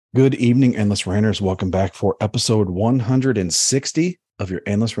Good evening, Endless Ranters. Welcome back for episode 160 of your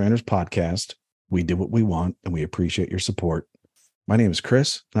Endless Ranters podcast. We do what we want, and we appreciate your support. My name is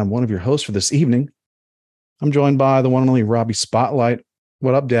Chris, and I'm one of your hosts for this evening. I'm joined by the one and only Robbie Spotlight.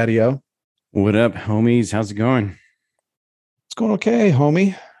 What up, Daddy-O? What up, homies? How's it going? It's going okay,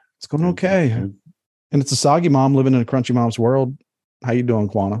 homie. It's going okay. And it's a soggy mom living in a crunchy mom's world. How you doing,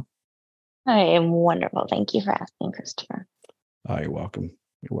 Quana? I am wonderful. Thank you for asking, Christopher. Oh, you're welcome.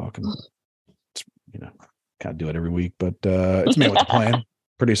 You're welcome. It's, gotta do it every week, but it's me with the plan.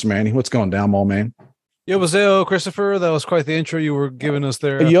 Producer Manny, what's going down, mall man? Yo, Christopher. That was quite the intro you were giving us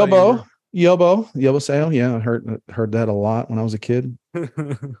there. Yobo Sale. Yeah, I heard that a lot when I was a kid.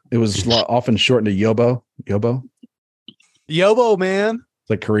 It was often shortened to Yobo. Yobo, man. It's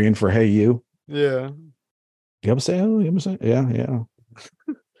like Korean for hey you. Yeah. Yobo Sale. Yeah.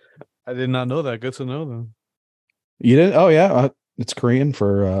 I did not know that. Good to know, though. You didn't? Oh, yeah. It's Korean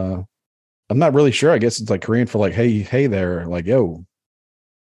for, I'm not really sure. I guess it's like Korean for like, hey there, like, yo.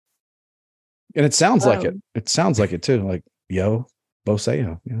 And it sounds like it. It sounds like it too. Like, yo,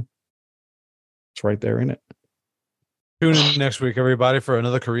 Boseo. Yeah. It's right there in it. Tune in next week, everybody, for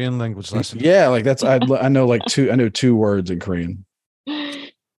another Korean language lesson. Yeah. Like that's, I know two words in Korean.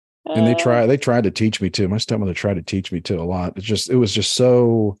 And they tried to teach me too. My stepmother tried to teach me too a lot. It was just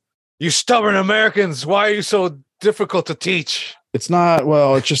so. You stubborn Americans. Why are you so difficult to teach? It's not,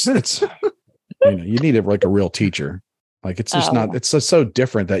 well, it's you need a real teacher. Like it's just not, it's so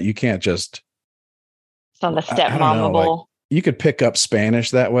different that you can't just. It's on the stepmomable. Like, you could pick up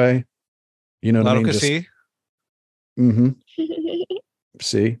Spanish that way. You know what I mean? See? Mm-hmm.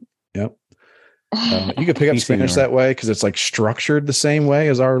 See? Yep. You could pick up Spanish that way because it's like structured the same way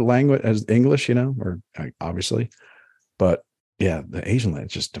as our language, as English, or obviously. But yeah, the Asian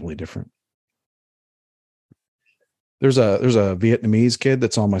language is just totally different. There's a Vietnamese kid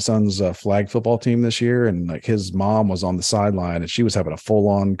that's on my son's flag football team this year, and like his mom was on the sideline, and she was having a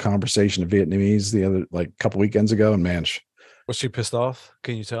full-on conversation of Vietnamese the other couple weekends ago, and man, was she pissed off?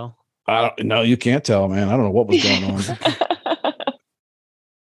 Can you tell? I don't know. You can't tell, man. I don't know what was going on.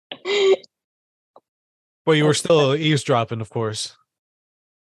 Well, you were still eavesdropping, of course.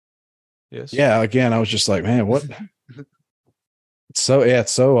 Yes. Yeah. Again, I was just like, man, what? It's so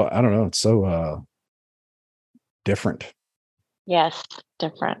I don't know. It's so different. Yes,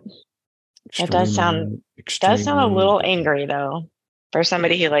 different. It does sound a little angry though, for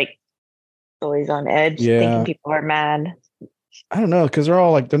somebody who always on edge, thinking people are mad. I don't know, because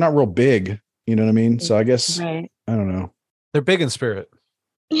they're not real big. You know what I mean? So I guess I don't know. They're big in spirit.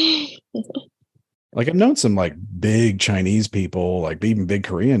 Like I've known some big Chinese people, like even big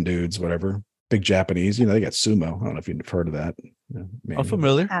Korean dudes, whatever, big Japanese. They got sumo. I don't know if you've heard of that. I'm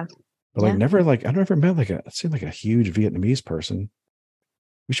familiar. But I've never met it seemed like a huge Vietnamese person.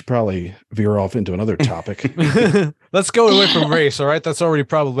 We should probably veer off into another topic. Let's go away from race. All right. That's already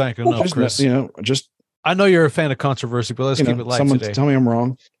problematic enough, Chris. I know you're a fan of controversy, but let's keep it light today. Tell me I'm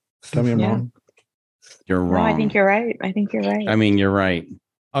wrong. Tell me I'm wrong. You're wrong. No, I think you're right. I mean, you're right.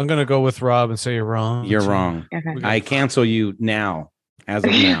 I'm going to go with Rob and say you're wrong. You're wrong. Okay. I cancel you now, as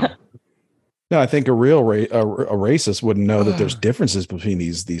of now. No, I think a real a racist wouldn't know that there's differences between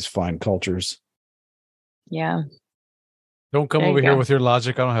these fine cultures. Yeah. Don't come over here with your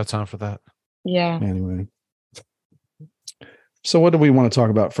logic. I don't have time for that. Yeah. Anyway. So what do we want to talk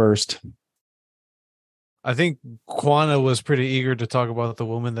about first? I think Quana was pretty eager to talk about the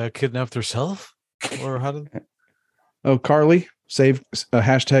woman that kidnapped herself. Or how did... Oh, Carly. Save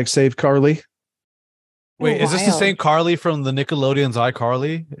Carly. Wait, is this the same Carly from the Nickelodeon's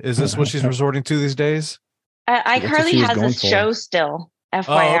iCarly? Is this what she's resorting to these days? iCarly has a show still, FYI.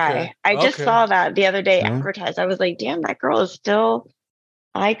 Oh, okay. I just saw that the other day advertised. I was like, damn, that girl is still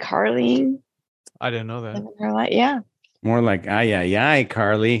iCarly. I didn't know that. Yeah. More like, ay,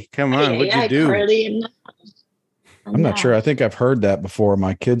 Carly. Come on, what'd you do? Carly. I'm not sure. I think I've heard that before.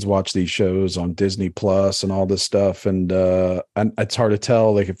 My kids watch these shows on Disney Plus and all this stuff, and it's hard to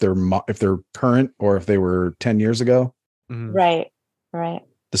tell if they're current or if they were 10 years ago. Mm-hmm. Right.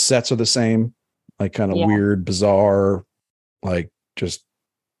 The sets are the same, kind of weird, bizarre, just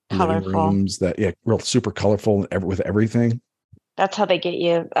colorful rooms real super colorful with everything. That's how they get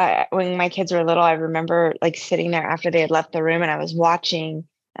you. When my kids were little, I remember sitting there after they had left the room, and I was watching.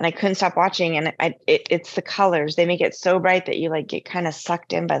 And I couldn't stop watching, and it's the colors. They make it so bright that you get kind of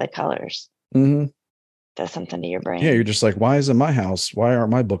sucked in by the colors. Mm-hmm. Does something to your brain. Yeah, you're just like, why is in my house? Why aren't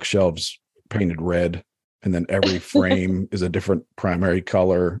my bookshelves painted red? And then every frame is a different primary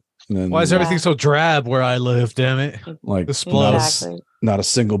color. And then why is everything so drab where I live? Damn it! Not a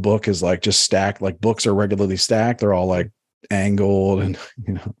single book is just stacked. Like books are regularly stacked. They're all angled and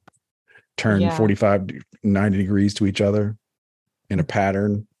turn Yeah. 45, 90 degrees to each other in a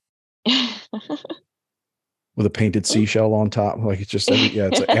pattern with a painted seashell on top. Like it's just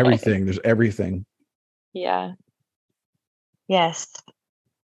it's like everything. There's everything. Yeah. Yes.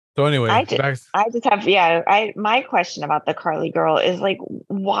 So anyway, I just have my question about the Carly girl is like,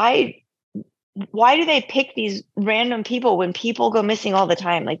 why do they pick these random people when people go missing all the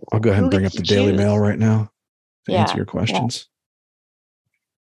time? Like, I'll go ahead and bring up the Daily Mail right now to answer your questions.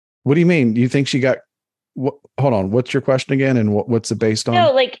 What do you mean? Do you think she got hold on, what's your question again, and what's it based on?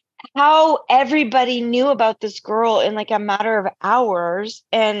 No, like how everybody knew about this girl in like a matter of hours,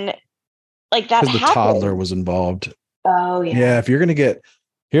 and like that because the toddler was involved. Oh yeah. Yeah, if you're gonna get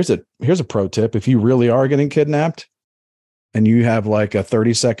here's a pro tip. If you really are getting kidnapped and you have like a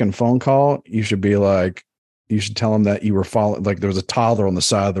 30-second phone call, you should tell them that you were following, like there was a toddler on the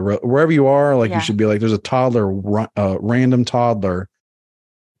side of the road wherever you are. Like you should be like, there's a toddler, random toddler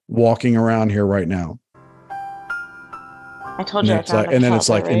walking around here right now. I told you. And then it's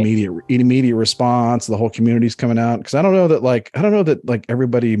like right? immediate response. The whole community's coming out because I don't know that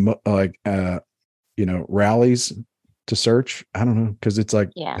everybody rallies to search. I don't know because it's like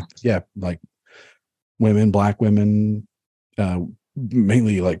like women, black women,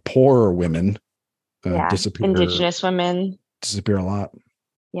 mainly like poorer women, disappear. Indigenous women disappear a lot.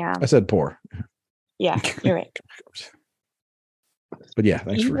 Yeah, I said poor. Yeah, you're right. But yeah,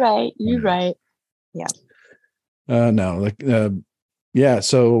 thanks. You're right. Yeah.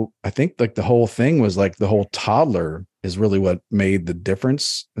 So I think like the whole thing was like the whole toddler is really what made the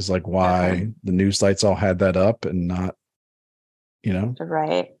difference, is like why the news sites all had that up and not,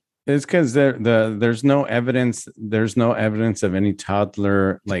 right. It's because there's no evidence of any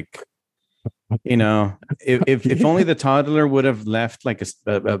toddler, like, if only the toddler would have left like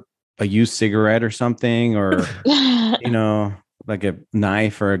a used cigarette or something, or like a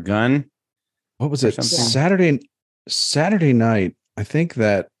knife or a gun. What was it? Saturday night. I think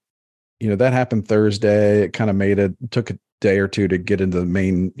that, that happened Thursday. It kind of took a day or two to get into the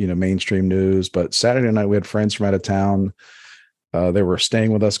mainstream news. But Saturday night, we had friends from out of town. They were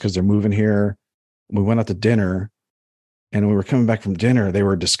staying with us because they're moving here. We went out to dinner, and when we were coming back from dinner, they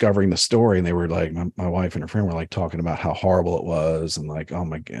were discovering the story, and they were like, my wife and her friend were like talking about how horrible it was. And like, oh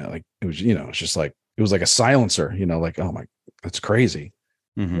my God, like it was, it's just like, it was like a silencer, like, oh my, that's crazy.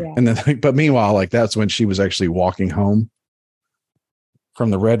 Mm-hmm. Yeah. And then, but meanwhile, like that's when she was actually walking home from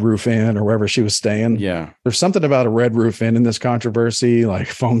the Red Roof Inn or wherever she was staying. Yeah. There's something about a Red Roof Inn in this controversy, like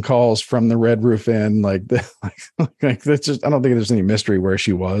phone calls from the Red Roof Inn, like that's just, I don't think there's any mystery where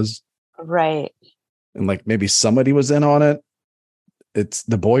she was. Right. And like maybe somebody was in on it. It's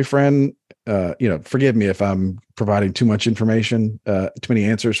the boyfriend, forgive me if I'm providing too much information, too many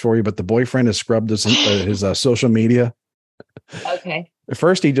answers for you, but the boyfriend has scrubbed his social media. Okay. At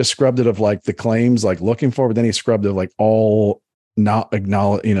first, he just scrubbed it of like the claims, like looking for, but then he scrubbed it like all not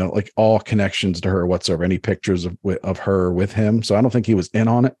acknowledge, like all connections to her whatsoever, any pictures of her with him. So I don't think he was in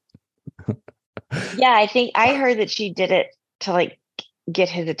on it. Yeah, I think I heard that she did it to like get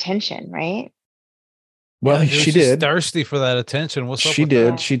his attention, right? Well, she did. Thirsty for that attention. What's up? She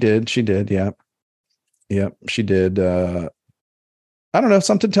did. Yeah. Yep. She did. I don't know.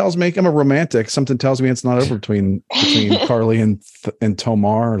 Something tells me, I'm a romantic. Something tells me it's not over between Carly and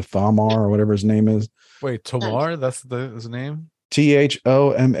Tomar or Thamar or whatever his name is. Wait, Tomar? That's his name?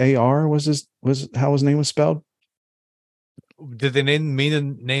 Thomar was how his name was spelled. Did they mean to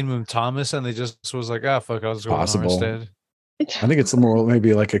name him Thomas and they just was like, fuck, I'll just go with instead? I think it's more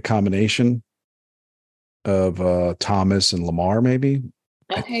maybe like a combination of Thomas and Lamar, maybe.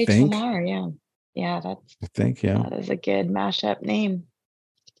 Okay, Tomar, yeah. Yeah, that is a good mashup name.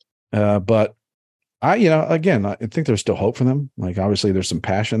 But I think there's still hope for them. Like obviously there's some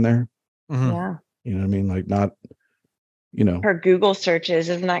passion there. Mm-hmm. Yeah. You know what I mean? Like not, her Google searches,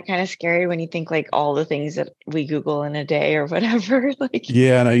 isn't that kind of scary when you think like all the things that we Google in a day or whatever? Like,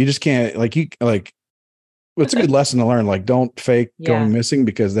 yeah, no, you just can't it's a good lesson to learn. Like, don't fake going missing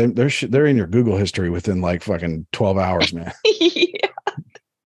because they're in your Google history within like fucking 12 hours, man. Yeah.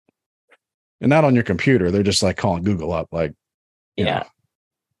 And not on your computer. They're just like calling Google up, like, yeah.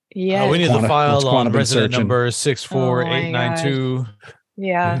 We need the file on resident number 64892.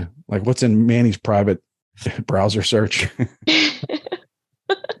 Yeah. Like what's in Manny's private browser search?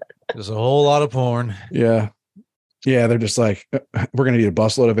 There's a whole lot of porn. Yeah. Yeah. They're just like, we're going to need a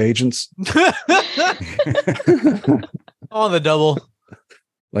busload of agents. On the double.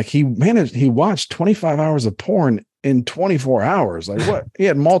 Like he watched 25 hours of porn in 24 hours. Like what? He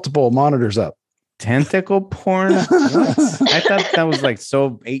had multiple monitors up. Tentacle porn? What? I thought that was like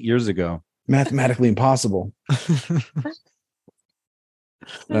 8 years ago. Mathematically impossible.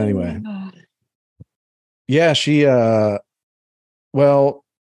 Anyway. Yeah, she well,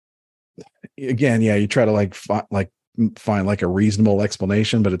 again, yeah, you try to find like a reasonable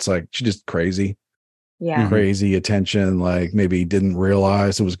explanation, but it's like she's just crazy. Yeah. Crazy attention, like maybe didn't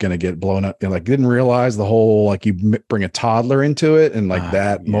realize it was going to get blown up, like didn't realize the whole, like you bring a toddler into it and like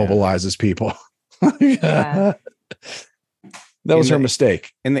that mobilizes people. Yeah. That was her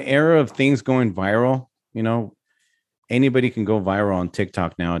mistake. In the era of things going viral, anybody can go viral on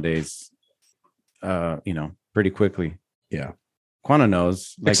TikTok nowadays, pretty quickly. Yeah. Quana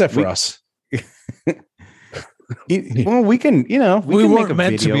knows. Except for us. Well, we can, we weren't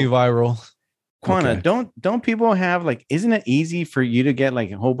meant to be viral. Quana, don't people have isn't it easy for you to get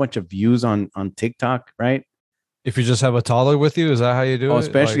a whole bunch of views on TikTok, right? If you just have a toddler with you, is that how you do it?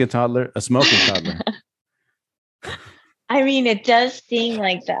 Especially a toddler, a smoking toddler. I mean, it does seem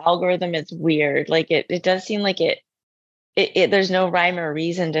like the algorithm is weird. Like it does seem like it there's no rhyme or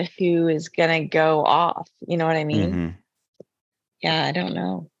reason to who is gonna go off. You know what I mean? Mm-hmm. Yeah, I don't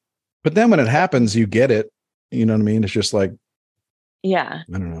know. But then when it happens, you get it. You know what I mean? It's just like, yeah,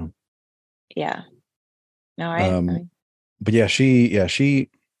 I don't know. Yeah. No, but yeah, she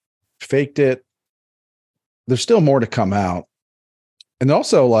faked it. There's still more to come out. And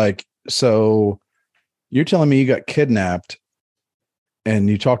also so you're telling me you got kidnapped and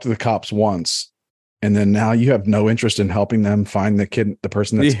you talked to the cops once, and then now you have no interest in helping them find the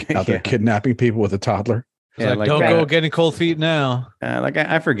person that's out there kidnapping people with a toddler. Yeah, don't go getting cold feet now.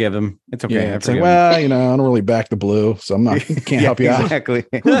 I forgive him. It's okay. Yeah, it's like, well, I don't really back the blue, so I'm not can't help you out. Exactly.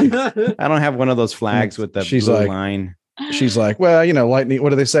 I don't have one of those flags with the blue line. She's like, well, lightning.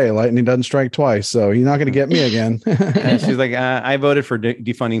 What do they say? Lightning doesn't strike twice, so you're not going to get me again. She's like, I voted for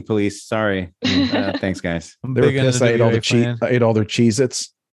defunding police. Sorry. Thanks, guys. They were pissed. I ate all their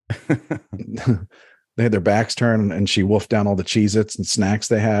Cheez-Its. They had their backs turned, and she wolfed down all the Cheez-Its and snacks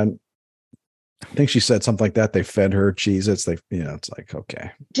they had. I think she said something like that. They fed her Cheez-Its. It's like,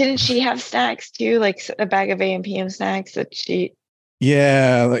 okay. Didn't she have snacks too? Like a bag of AM/PM snacks that she.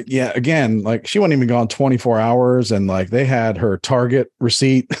 Yeah. Again, she wasn't even gone 24 hours, and they had her Target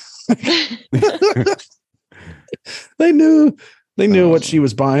receipt. They knew what she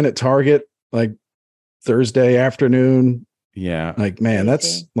was buying at Target, Thursday afternoon. Yeah. Man,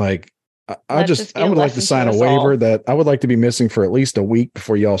 that's I would like to sign a waiver that I would like to be missing for at least a week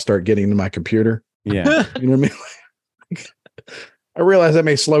before y'all start getting to my computer. Yeah. You know what I mean? I realize that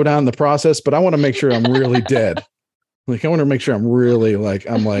may slow down the process, but I want to make sure I'm really dead. I want to make sure I'm really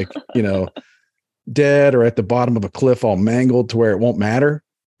dead or at the bottom of a cliff all mangled to where it won't matter.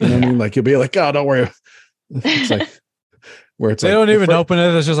 You know what I mean? You'll be like, oh, don't worry. It's where it's they don't even open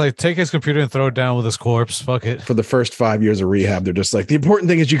it. It's just take his computer and throw it down with his corpse. Fuck it. For the first 5 years of rehab, they're just the important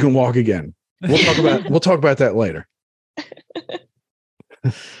thing is you can walk again. We'll talk about that later.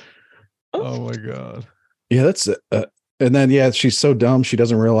 Oh my God. Yeah, that's and then she's so dumb she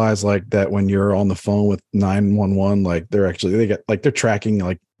doesn't realize that when you're on the phone with 911, they're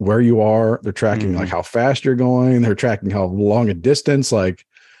tracking where you are. They're tracking how fast you're going. They're tracking how long a distance.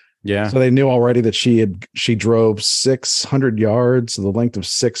 Yeah. So they knew already that she drove 600 yards, the length of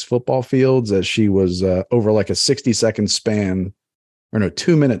 6 football fields, as she was over a 60-second span, or no,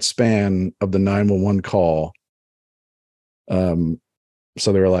 2-minute span of the 911 call.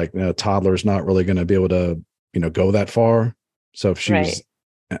 So they were like, no, toddler's not really going to be able to, go that far. So if she was,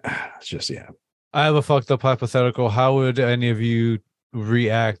 it's just, yeah. I have a fucked up hypothetical. How would any of you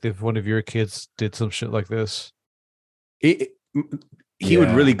react if one of your kids did some shit like this? He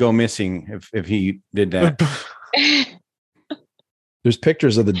would really go missing if he did that. There's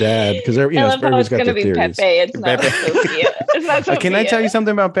pictures of the dad because everybody's got their theories. Pepe. It's not Sophia. It's not Sophia. Can I tell you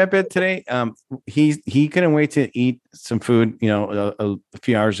something about Pepe today? He couldn't wait to eat some food. A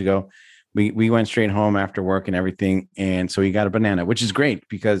few hours ago, we went straight home after work and everything, and so he got a banana, which is great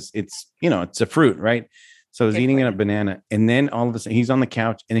because it's it's a fruit, right? So he's eating a banana, and then all of a sudden he's on the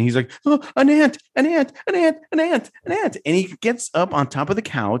couch, and he's like, "Oh, an ant, an ant, an ant, an ant, an ant!" And he gets up on top of the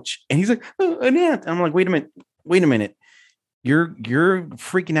couch, and he's like, "Oh, an ant!" And I'm like, "Wait a minute, you're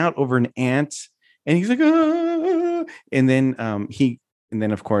freaking out over an ant?" And he's like, "Ah!" And then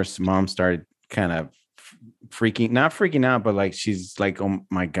of course, Mom started kind of not freaking out, but she's like, "Oh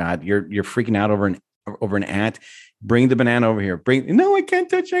my God, you're freaking out over an ant. Bring the banana over here. No, I can't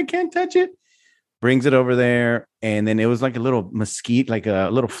touch it. I can't touch it." Brings it over there, and then it was like a little mosquito, like a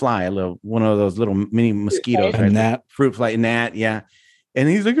little fly, one of those little mini mosquitoes, right? Gnat, fruit fly, gnat, yeah. And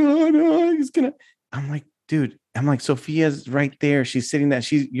he's like, "Oh no, he's gonna." I'm like, dude. I'm like, Sophia's right there. She's sitting there.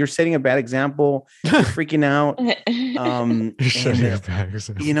 You're setting a bad example. You're freaking out.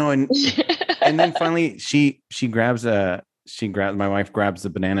 And then finally she grabs a my wife grabs the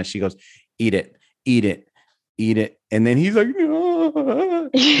banana. She goes, eat it, eat it, eat it. And then he's like, no.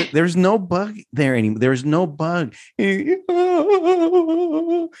 There's no bug there anymore. There's no bug. And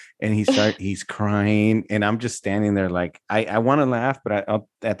he's crying. And I'm just standing there like, I want to laugh, but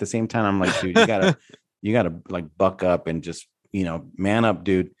at the same time, I'm like, dude, you gotta like buck up and just, man up,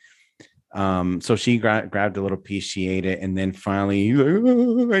 dude. So she grabbed a little piece, she ate it, and then finally he's like,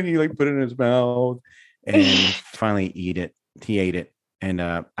 oh, and he like put it in his mouth and finally he ate it. And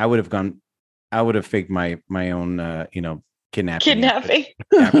I would have faked my own kidnapping after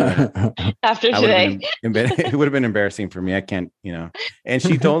today. It would have been embarrassing for me. I can't, and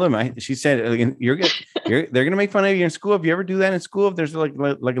she told him, she said, they're gonna make fun of you in school if you ever do that in school. If there's like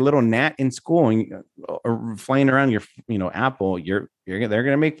a little gnat in school and or flying around your apple, they're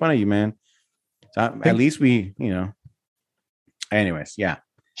gonna make fun of you, man. So at least we, anyways, yeah.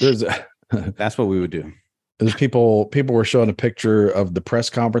 That's what we would do. There's people were showing a picture of the press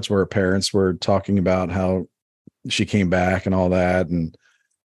conference where her parents were talking about how she came back and all that, and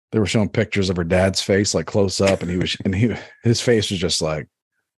they were showing pictures of her dad's face like close up, and his face was just like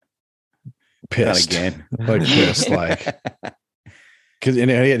pissed. Not again. Like pissed, like because he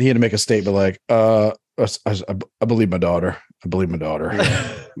had to make a statement like I believe my daughter. I believe my daughter.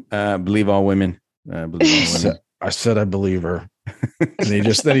 Believe all women. I said I believe her. And he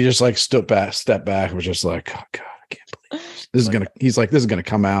just like stepped back and was just like, oh God, I can't believe this is gonna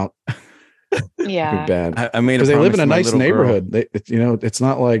come out. Yeah. Bad. I mean, because they live in a nice neighborhood. It's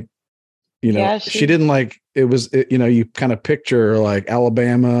not like, she didn't like, it was, you kind of picture like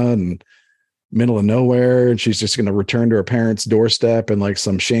Alabama and middle of nowhere, and she's just going to return to her parents' doorstep in like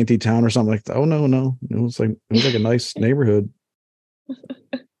some shanty town or something like that. Oh no. It was like a nice neighborhood.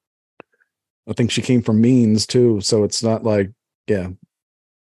 I think she came from means too. So it's not like, yeah.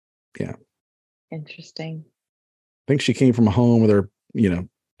 Interesting. I think she came from a home with her,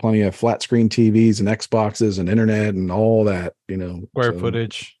 plenty of flat screen TVs and Xboxes and internet and all that, Square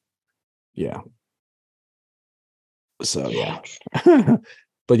footage. Yeah. So yeah.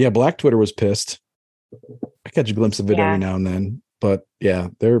 But yeah, Black Twitter was pissed. I catch a glimpse of it every now and then. But yeah,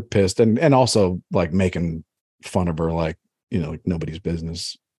 they're pissed. And also like making fun of her like, like nobody's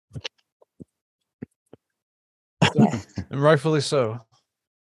business. Yes. And rightfully so.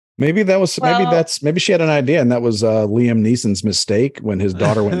 Maybe she had an idea, and that was Liam Neeson's mistake when his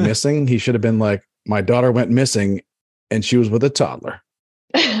daughter went missing. He should have been like, my daughter went missing and she was with a toddler.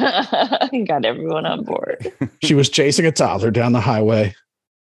 Got everyone on board. She was chasing a toddler down the highway.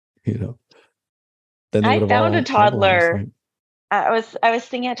 Then I found a toddler. I was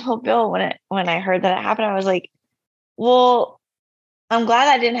thinking, I told Bill when I heard that it happened, I was like, well, I'm glad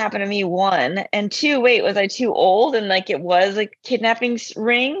that didn't happen to me, 1. And 2, wait, was I too old? And like, it was like kidnapping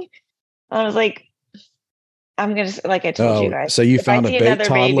ring. I was like, I'm going to, like I told you guys. So you found a bait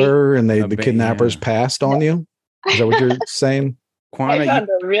toddler and the kidnappers passed on you? Is that what you're saying? I found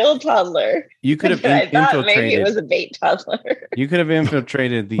a real toddler. You could have I thought maybe it was a bait toddler. You could have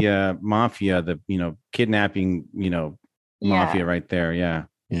infiltrated the mafia, the kidnapping, mafia right there. Yeah.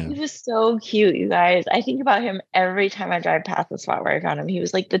 Yeah. He was so cute, you guys. I think about him every time I drive past the spot where I found him. He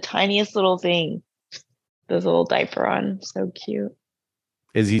was like the tiniest little thing. Those little diaper on. So cute.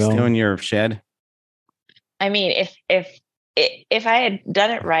 Is he still in your shed? I mean, if I had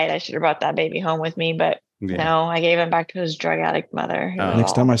done it right, I should have brought that baby home with me, but no, I gave him back to his drug addict mother.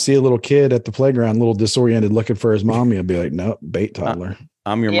 Next time I see a little kid at the playground, a little disoriented, looking for his mommy, I'll be like, no, bait toddler.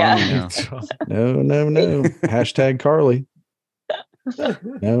 I'm your mommy now. No. Hashtag Carly.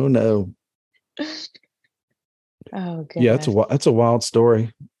 No. Oh, goodness. Yeah, that's a wild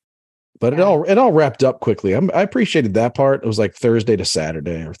story, but it all wrapped up quickly. I appreciated that part. It was like Thursday to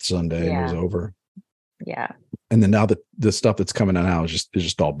Saturday or Sunday, and it was over. Yeah. And then now the stuff that's coming out now is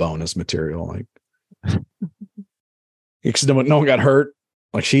just all bonus material. Like, because no one got hurt.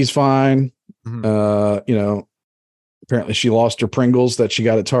 Like, she's fine. Mm-hmm. Apparently she lost her Pringles that she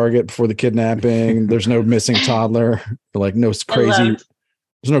got at Target before the kidnapping. There's no missing toddler. Like, there's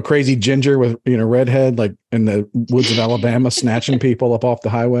no crazy ginger with, redhead, like in the woods of Alabama, snatching people up off the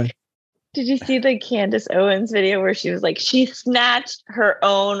highway. Did you see the Candace Owens video where she was like, she snatched her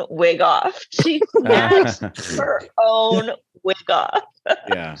own wig off? She snatched her own wig off.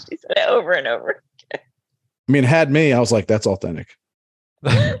 Yeah. She said it over and over. I mean, it had me. I was like, that's authentic.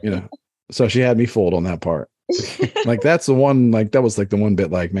 So she had me fooled on that part. Like, that's the one, like, that was like the one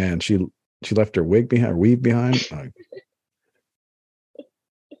bit, like, man, she left her wig behind, her weave behind.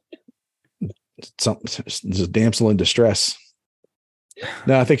 There's a damsel in distress.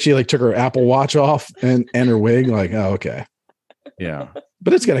 No, I think she like took her Apple Watch off and her wig. Like, oh, okay. Yeah.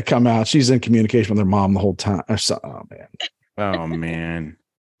 But it's gonna come out. She's in communication with her mom the whole time. Oh man. Oh man.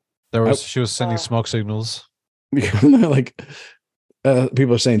 She was sending smoke signals. Like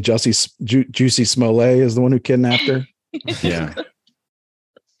people are saying Juicy Smollett is the one who kidnapped her. Yeah.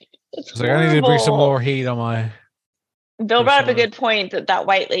 It's like, I need to bring some more heat on my. Bill brought up a good point that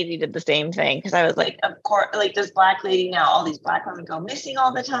white lady did the same thing, because I was like, of course, like this black lady now, all these black women go missing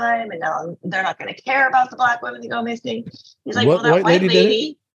all the time, and now they're not going to care about the black women that go missing. He's like, what well, that white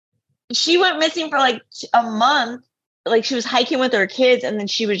lady, she went missing for like a month. Like she was hiking with her kids, and then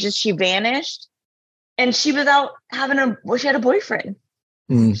she vanished, and she was out she had a boyfriend.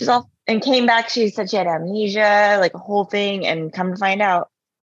 She's off and came back. She said she had amnesia, like a whole thing, and come to find out.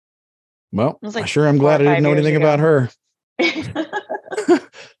 Well, I'm glad I didn't know anything about her.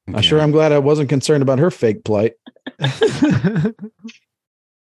 I'm glad I wasn't concerned about her fake plight.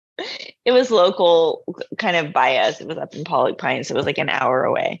 It was local kind of by us. It was up in Pollock Pines. So it was like an hour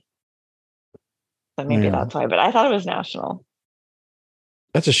away. So maybe that's why, but I thought it was national.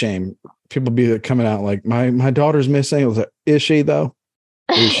 That's a shame. People be coming out like, my daughter's missing. I was like, is she though?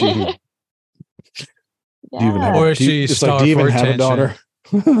 Is she? Yeah. Do you even have, or is she do you even have a daughter?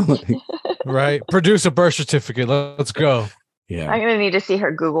 Right. Produce a birth certificate. Let's go. Yeah. I'm going to need to see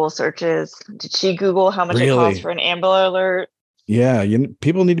her Google searches. Did she Google how much it costs for an Amber Alert? Yeah.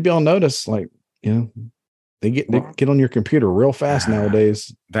 People need to be on notice. Like, they get on your computer real fast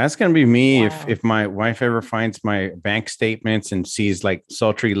nowadays. That's going to be me. If my wife ever finds my bank statements and sees like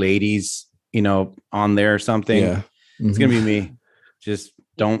sultry ladies, on there or something. Yeah. It's going to be me. Just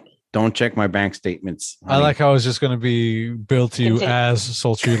don't check my bank statements. I like how it's just going to be billed to you as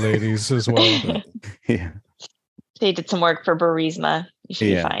sultry ladies as well. Yeah. They did some work for Burisma. You should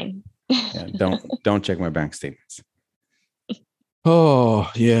be fine. Yeah, don't check my bank statements.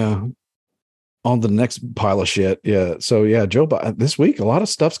 Oh yeah. On the next pile of shit. Yeah. So yeah, Joe Biden this week, a lot of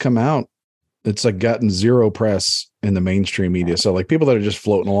stuff's come out. It's like gotten zero press in the mainstream media. So like people that are just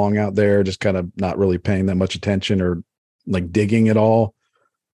floating along out there, just kind of not really paying that much attention or like digging at all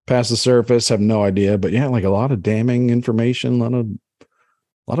past the surface, have no idea. But yeah, like a lot of damning information, a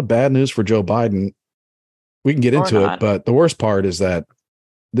lot of bad news for Joe Biden. We can get into it, but the worst part is that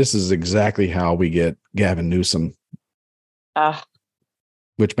this is exactly how we get Gavin Newsom.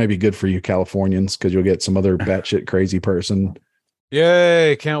 Which may be good for you Californians, because you'll get some other batshit crazy person.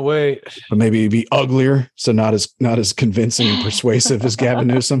 Yay, can't wait. But maybe be uglier, so not as convincing and persuasive as Gavin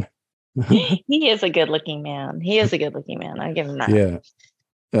Newsom. He is a good-looking man. I give him that.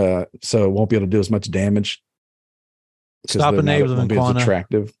 Yeah. So it won't be able to do as much damage. Stop enabling them. Be as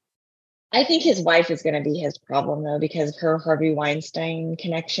attractive. I think his wife is going to be his problem though, because of her Harvey Weinstein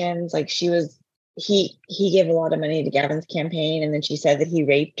connections. Like he gave a lot of money to Gavin's campaign, and then she said that he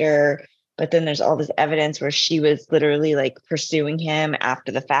raped her. But then there's all this evidence where she was literally like pursuing him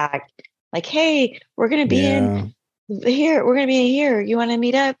after the fact. Like, hey, we're going to be in here. We're going to be in here. You want to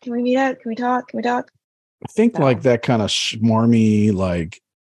meet up? Can we meet up? Can we talk? I think like that kind of schmarmy, like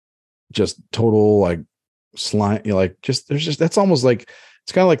just total like slime, like that's almost like,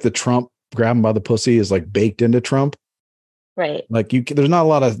 it's kind of like the Trump grab him by the pussy is like baked into Trump. Right. Like there's not a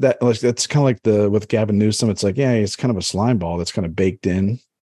lot of that. Like that's kind of like with Gavin Newsom. It's like, yeah, it's kind of a slime ball that's kind of baked in,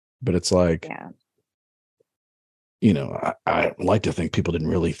 but it's like, I like to think people didn't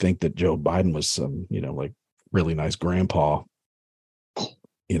really think that Joe Biden was some, like really nice grandpa,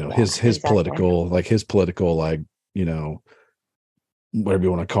 his political, like whatever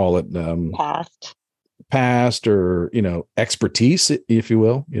you want to call it, past or, expertise, if you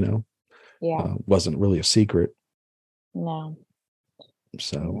will, wasn't really a secret. No.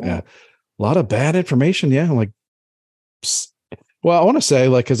 So yeah, a lot of bad information. Yeah. Like, well, I want to say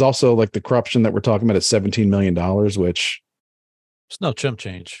like, cause also like the corruption that we're talking about is $17 million, which it's no chump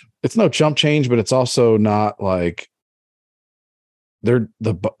change. It's no chump change, but it's also not like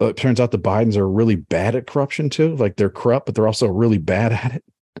it turns out the Bidens are really bad at corruption too. Like they're corrupt, but they're also really bad at it.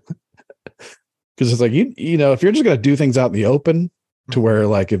 Cause it's like, if you're just going to do things out in the open, to where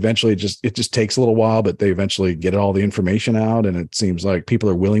like eventually it just takes a little while, but they eventually get all the information out, and it seems like people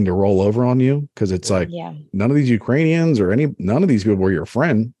are willing to roll over on you, because it's like none of these Ukrainians or none of these people were your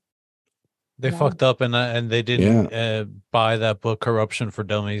friend. They fucked up and they didn't buy that book Corruption for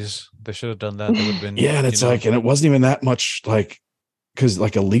Dummies. They should have done that. That would have been and it's like, and it wasn't even that much, like, because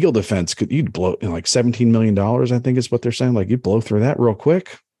like a legal defense you'd blow like $17 million, I think is what they're saying. Like you'd blow through that real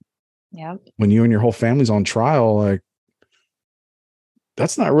quick. Yeah. When you and your whole family's on trial, like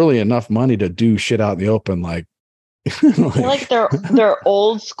that's not really enough money to do shit out in the open. Like, like they're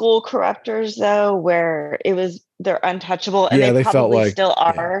old school corruptors though, where it was they're untouchable, and Yeah, they they felt probably like- still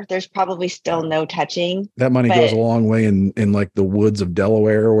yeah. are. There's probably still no touching. That money But- goes a long way in like the woods of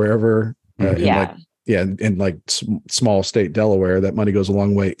Delaware or wherever. Mhm. In like in like small state Delaware, that money goes a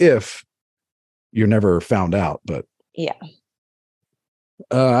long way if you're never found out. But Yeah.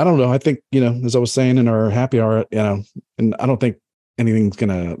 I don't know. I think, as I was saying in our happy hour, and I don't think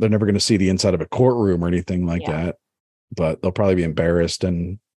they're never gonna see the inside of a courtroom or anything like that. But they'll probably be embarrassed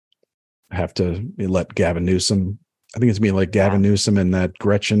and have to let Gavin Newsom. I think it's gonna be like Gavin Newsom and that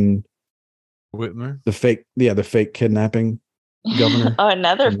Gretchen Whitmer. the fake kidnapping governor. Oh,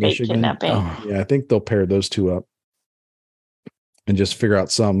 another in fake Michigan. kidnapping. Oh, Yeah, I think they'll pair those two up and just figure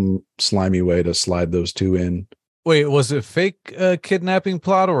out some slimy way to slide those two in. Wait, was it fake kidnapping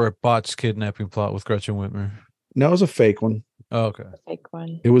plot or a botched kidnapping plot with Gretchen Whitmer? No, it was a fake one. Oh, okay. Fake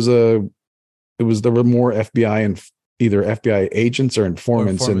one. There were more FBI and either FBI agents or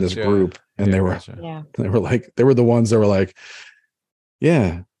informants in this group, and they were Yeah. they were the ones that were like,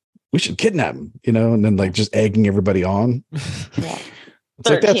 yeah, we should kidnap him, and then like just egging everybody on. Yeah. It's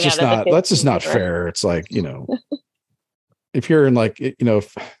like 13 out of the that's just 15 not were. fair. It's like, if you're in like,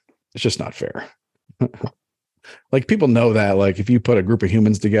 it's just not fair. Like people know that, like if you put a group of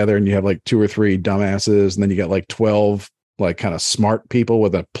humans together and you have like 2 or 3 dumbasses and then you got like 12 like kind of smart people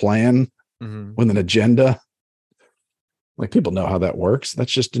with a plan, with an agenda, like people know how that works.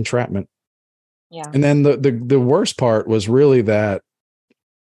 That's just entrapment. Yeah. And then the worst part was really that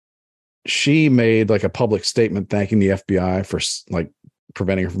she made like a public statement thanking the FBI for like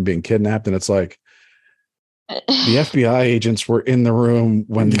preventing her from being kidnapped. And it's like, the FBI agents were in the room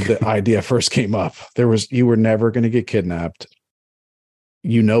when the idea first came up. You were never going to get kidnapped.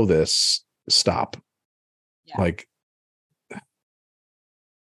 This. Stop. Yeah. Like, it's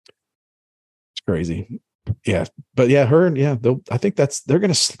crazy. Yeah. But yeah, I think they're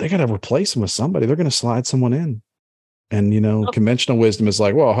going to replace him with somebody. They're going to slide someone in. And, conventional wisdom is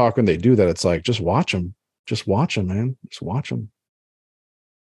like, well, how can they do that? It's like, just watch them. Just watch them, man. Just watch them.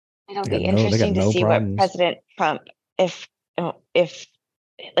 It'll They be got no interesting to see problems. what President Trump, if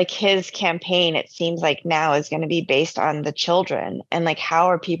like his campaign, it seems like now is going to be based on the children, and like how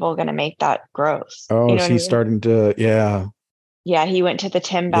are people going to make that gross? Oh, is he starting to? Yeah. Yeah, he went to the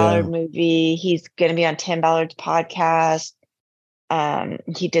Tim Ballard movie. He's going to be on Tim Ballard's podcast.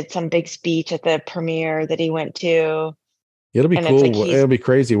 He did some big speech at the premiere that he went to. It'll be And it's cool. like It'll be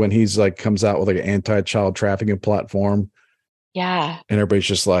crazy when he's like comes out with like an anti-child trafficking platform. Yeah. And everybody's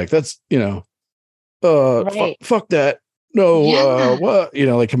just like, that's, Right. fuck that. No, Yeah. what?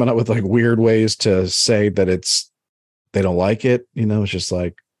 Like coming up with like weird ways to say that they don't like it. It's just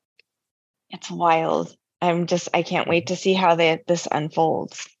like, It's wild. I can't wait to see how this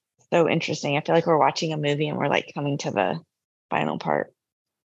unfolds. So interesting. I feel like we're watching a movie and we're like coming to the final part.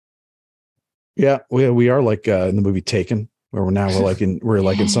 yeah, we are like in the movie Taken, where we're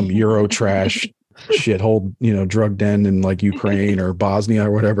like in some Euro trash shithole, drug den in like Ukraine or Bosnia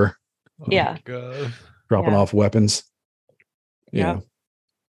or whatever. Oh Yeah. my God. Dropping off weapons. Yeah.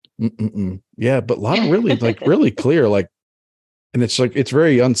 Yeah, but a lot of really like really clear, like, and it's like it's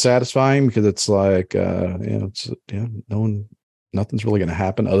very unsatisfying because it's like nothing's really gonna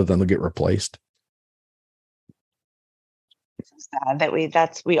happen other than they'll get replaced. It's so sad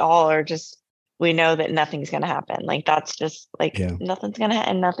that we all are just, we know that nothing's gonna happen. Like that's just like nothing's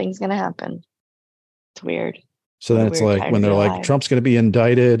gonna happen. It's weird. So then it's like when they're like, Trump's going to be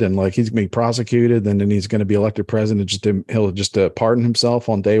indicted and like he's going to be prosecuted, and then he's going to be elected president. He'll just pardon himself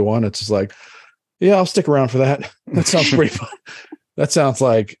on day one. It's just like, yeah, I'll stick around for that. That sounds pretty fun. That sounds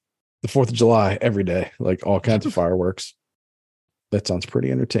like the 4th of July every day, like all kinds of fireworks. That sounds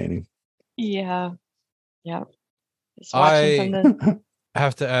pretty entertaining. Yeah. Yeah. Just I watching from the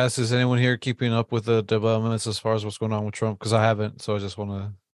have to ask, is anyone here keeping up with the developments as far as what's going on with Trump? Because I haven't, so I just want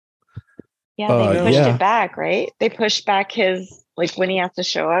to. Yeah, they pushed it back, right? They pushed back his, like when he has to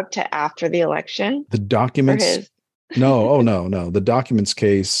show up to after the election. The documents. No. The documents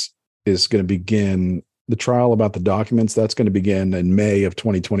case is going to begin. The trial about the documents, that's going to begin in May of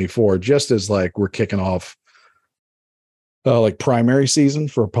 2024, just as like we're kicking off like primary season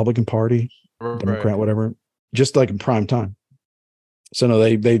for Republican Party, Democrat, whatever, just like in prime time. So no,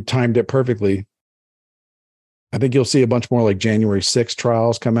 they timed it perfectly. I think you'll see a bunch more like January 6th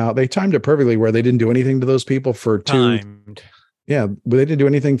trials come out. They timed it perfectly where they didn't do anything to those people for Timed. Yeah, but they didn't do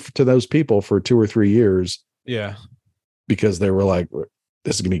anything to those people for 2 or 3 years. Yeah. Because they were like,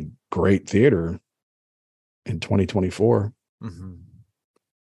 this is going to be great theater in 2024. Mm-hmm.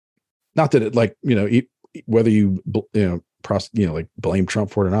 Not that it like, whether you like blame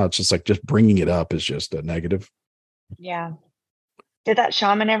Trump for it or not, it's just like just bringing it up is just a negative. Yeah. Did that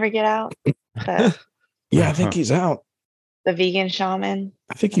shaman ever get out? Yeah, I think he's out. The vegan shaman.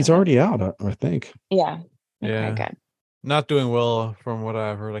 I think he's already out. I think. Yeah. Yeah. Okay, good. Not doing well from what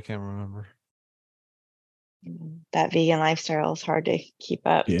I've heard. I can't remember. That vegan lifestyle is hard to keep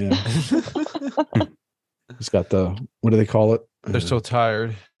up. Yeah. He's got the, what do they call it? They're so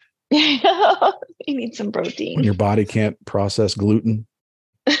tired. You need some When protein. your body can't process gluten.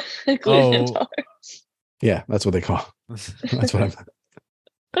 Gluten Oh. intolerance. Yeah, that's what they call. That's what I'm.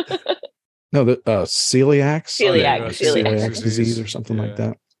 No, the celiac. Celiac disease or something like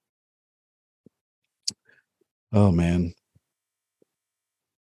that. Oh man.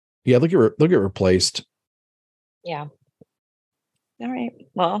 Yeah, they'll get replaced. Yeah. All right.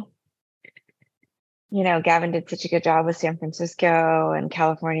 Well, Gavin did such a good job with San Francisco and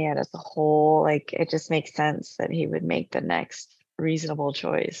California as a whole. Like, it just makes sense that he would make the next reasonable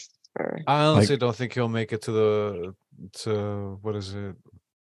choice for. I honestly don't think he'll make it to what is it?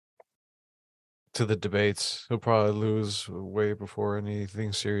 To the debates. He'll probably lose way before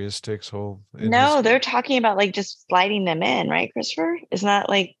anything serious takes hold. No, they're talking about like just sliding them in, right, Christopher? Isn't that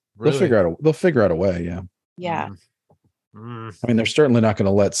like They'll figure out a way, yeah. Yeah. I mean, they're certainly not going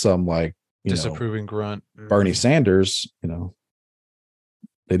to let some disapproving grunt Bernie Sanders, they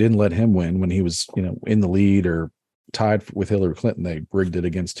didn't let him win when he was, in the lead or tied with Hillary Clinton. They rigged it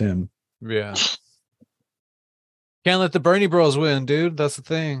against him. Yeah. Can't let the Bernie bros win, dude. That's the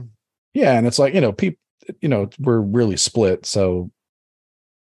thing. Yeah, and it's like, people, we're really split. So,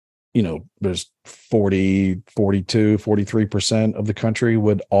 there's 40, 42, 43% of the country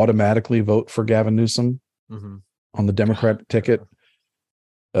would automatically vote for Gavin Newsom on the Democrat ticket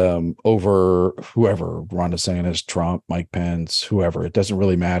over whoever, Ron DeSantis, Trump, Mike Pence, whoever. It doesn't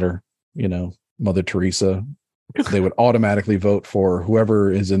really matter, Mother Teresa. They would automatically vote for whoever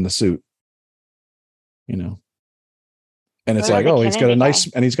is in the suit, And it's like, oh, he's got a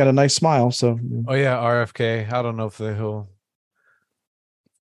nice smile. So, oh yeah, RFK. I don't know if he'll.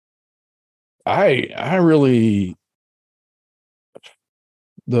 I really,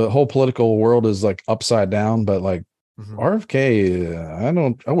 the whole political world is like upside down, but like RFK,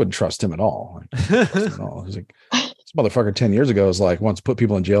 I wouldn't trust him at all. He's like, this motherfucker 10 years ago is like once put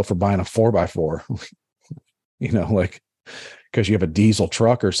people in jail for buying a 4x4, like because you have a diesel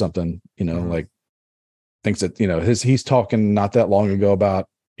truck or something, like. Thinks that he's talking not that long ago about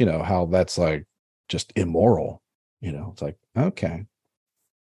how that's like just immoral. It's like, okay,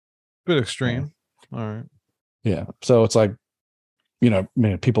 bit extreme. All right, yeah. So it's like,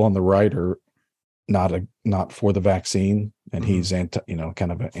 people on the right are not for the vaccine, and he's anti,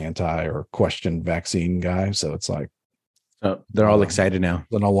 kind of an anti or question vaccine guy. So it's like, they're all excited now.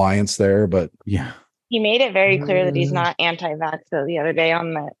 An alliance there, but yeah. He made it very clear that he's not anti-vax though the other day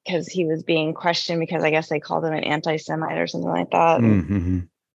because he was being questioned because I guess they called him an anti-Semite or something like that. Mm-hmm.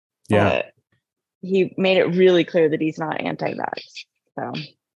 Yeah. He made it really clear that he's not anti-vax. So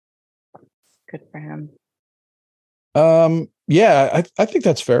good for him. Yeah, I think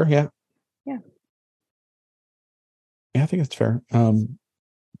that's fair. Yeah. Yeah. Yeah, I think that's fair. Who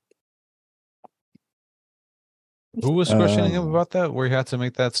was questioning him about that? Where he had to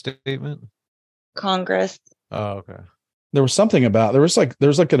make that statement? Congress. Oh, okay. There was something about there's like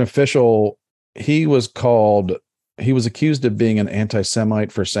an official. He was accused of being an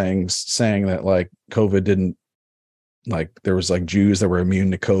anti-Semite for saying that like COVID didn't, like there was like Jews that were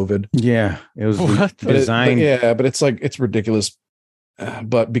immune to COVID. Yeah, it was designed. But it's like it's ridiculous.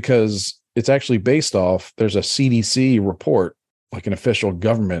 But because it's actually based off, there's a CDC report, like an official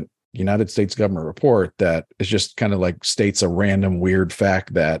government, United States government report that is just kind of like states a random weird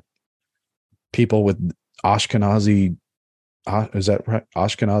fact that people with Ashkenazi, is that right?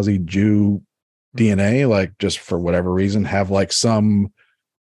 Ashkenazi Jew DNA, like just for whatever reason, have like some,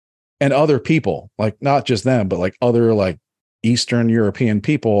 and other people, like not just them, but like other like Eastern European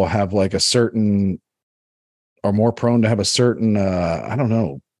people have like a certain, are more prone to have a certain, I don't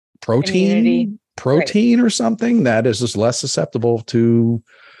know, protein right. Or something that is just less susceptible to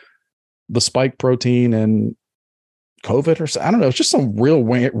the spike protein and COVID or I don't know. It's just some real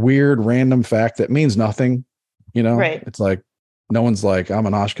weird random fact that means nothing. Right. It's like no one's like, I'm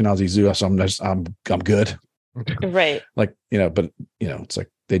an Ashkenazi Jew, so I'm good. Right. Like, but it's like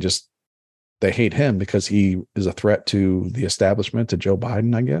they hate him because he is a threat to the establishment, to Joe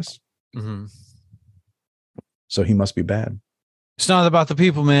Biden, I guess. Mm-hmm. So he must be bad. It's not about the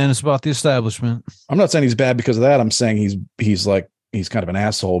people, man. It's about the establishment. I'm not saying he's bad because of that. I'm saying he's kind of an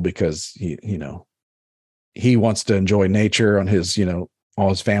asshole because he wants to enjoy nature on his, all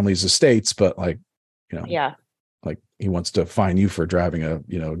his family's estates, but like, yeah, like he wants to fine you for driving a,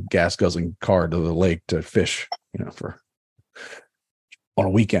 gas guzzling car to the lake to fish, for on a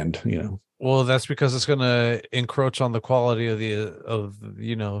weekend, Well, that's because it's going to encroach on the quality of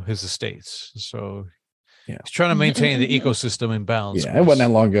his estates. So Yeah. he's trying to maintain the ecosystem in balance. Yeah, it wasn't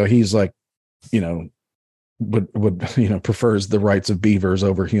that long ago. He's like, would prefers the rights of beavers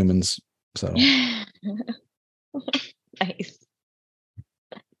over humans. So Nice.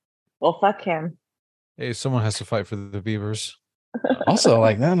 Well, fuck him. Hey, someone has to fight for the beavers. also,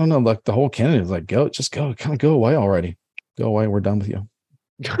 like, I don't know, like the whole Kennedy is like, go away already. Go away. We're done with you.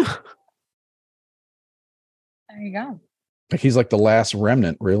 There you go. Like he's like the last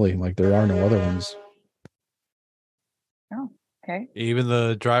remnant, really. Like there are no other ones. Oh, okay. Even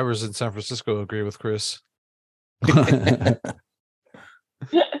the drivers in San Francisco agree with Chris. But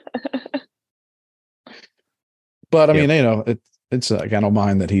I mean, it's like, I don't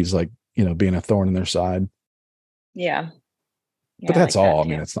mind that he's like, being a thorn in their side. Yeah. But that's all. I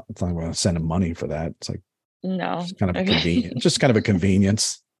mean, it's not going to send him money for that. It's like, no, it's kind of convenient. Just kind of a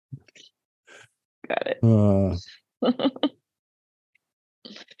convenience. Got it.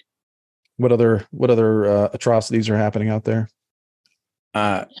 What other atrocities are happening out there?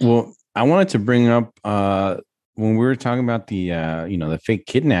 Well, I wanted to bring up when we were talking about the fake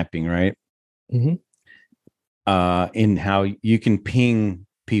kidnapping, right? Mm-hmm. In how you can ping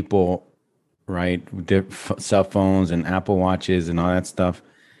people, right, with their cell phones and Apple Watches and all that stuff.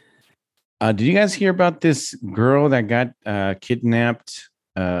 Did you guys hear about this girl that got kidnapped?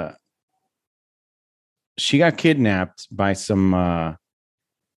 She got kidnapped by some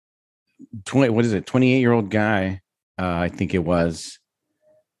 28-year-old guy, I think it was.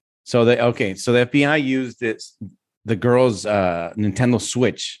 So the FBI used the girl's Nintendo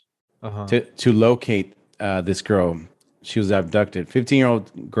Switch to locate this girl. She was abducted.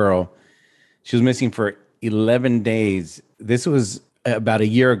 15-year-old girl. She was missing for 11 days. This was about a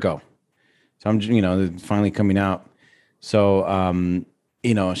year ago. So I'm finally coming out. So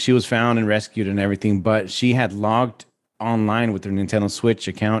she was found and rescued and everything, but she had logged online with her Nintendo Switch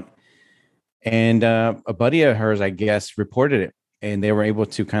account. And a buddy of hers, I guess, reported it, and they were able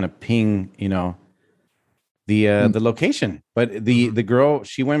to kind of ping, the location. But the girl,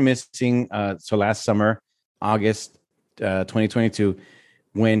 she went missing. So last summer, August 2022,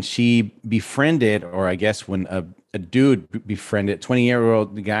 when she befriended, or I guess when a dude befriended,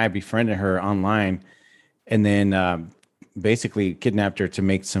 20-year-old guy befriended her online, and then basically kidnapped her to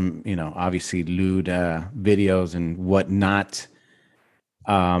make some, obviously lewd videos and whatnot.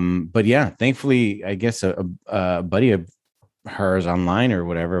 But yeah, thankfully, I guess a buddy of hers online or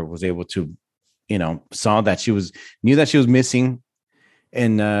whatever was able to, saw that knew that she was missing,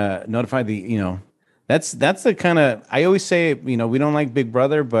 and notified that's the kind of, I always say, we don't like Big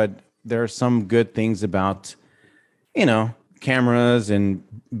Brother, but there are some good things about, cameras and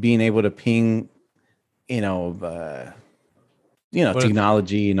being able to ping, technology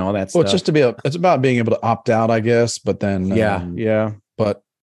and all that stuff. Well, it's just it's about being able to opt out, I guess. But then, yeah. But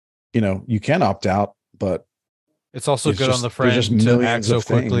you can opt out, but it's also good on the friend just to act so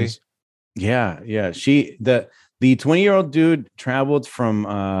quickly. Yeah. The 20-year-old dude traveled from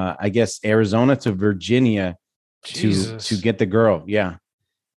I guess Arizona to Virginia to get the girl. Yeah.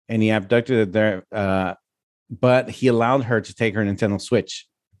 And he abducted her there. But he allowed her to take her Nintendo Switch,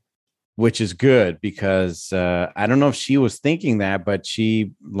 which is good because I don't know if she was thinking that, but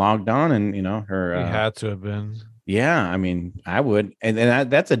she logged on and her He had to have been. Yeah, I mean, I would, and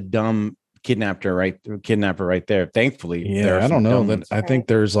that's a dumb kidnapper right there. Thankfully, yeah, I don't know that. I think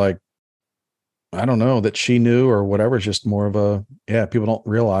there's like, I don't know that she knew or whatever. It's just more of people don't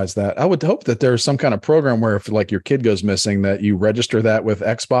realize that. I would hope that there's some kind of program where if like your kid goes missing, that you register that with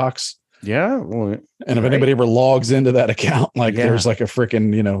Xbox. Yeah, well, and if anybody ever logs into that account, like there's like a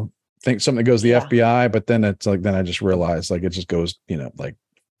freaking think something that goes to the FBI, but then it's like, then I just realized like it just goes, like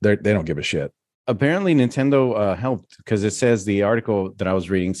they don't give a shit. Apparently Nintendo helped, because it says, the article that I was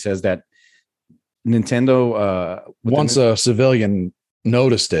reading says that Nintendo once a civilian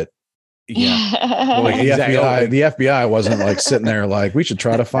noticed it. Yeah. Well, the FBI wasn't like sitting there like, we should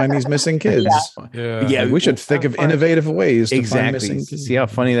try to find these missing kids. Yeah. Like, we should think of innovative ways to find missing kids. See how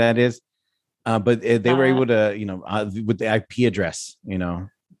funny that is? But they were able to, with the IP address,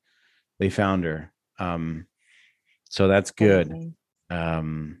 they found her. So that's good.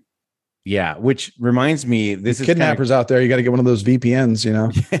 Yeah, which reminds me, this is kidnappers out there. You got to get one of those VPNs,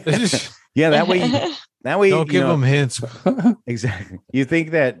 Yeah, that way. Don't give them hints. Exactly. You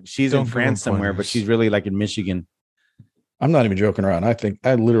think that she's in France somewhere, but she's really like in Michigan. I'm not even joking around.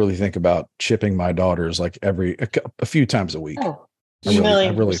 I literally think about shipping my daughters like a few times a week. Oh, I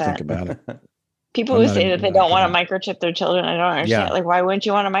really think about it. People who say that they don't want to microchip their children, I don't understand. Yeah. Like, why wouldn't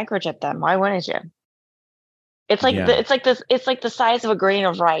you want to microchip them? Why wouldn't you? It's like it's like the size of a grain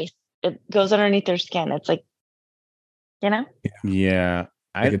of rice. it goes underneath their skin. It's like, Yeah.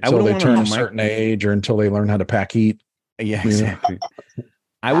 Like I until wouldn't they want turn a to certain age or until they learn how to pack heat. Yeah, you know? exactly.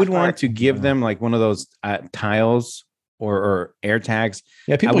 I would want to give Yeah. them like one of those tiles or air tags.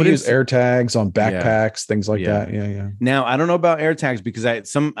 Yeah, people wouldn't use air tags on backpacks, things like Yeah. that. Yeah. Now I don't know about air tags because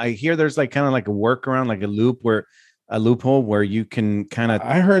I hear there's like kind of like a workaround, like a loophole where you can kind of.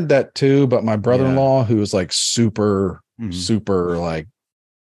 I heard that too, but my brother-in-law, who is like super, Mhm. super like,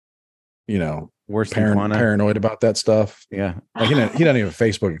 Worse than Quana. paranoid about that stuff. Yeah. Like he doesn't even have a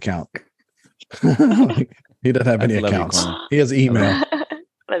Facebook account. Like, he doesn't have any love you, accounts. Quana. He has email.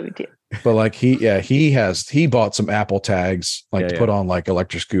 Love you too. But like he bought some Apple tags like to put on like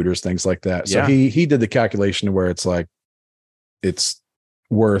electric scooters, things like that. So he did the calculation where it's like it's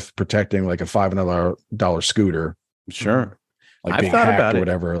worth protecting like a $500 scooter. Sure. Like I've being thought hacked about or it.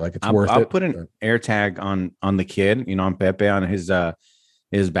 whatever. Like it's worth I'll it. put an air tag on the kid, on Pepe, on his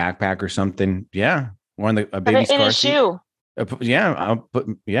backpack or something. Yeah. Or on a baby's in car his seat. shoe. Yeah, I'll put.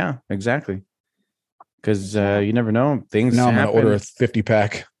 Yeah, exactly. Because you never know, things. Now I'm happen. gonna order a 50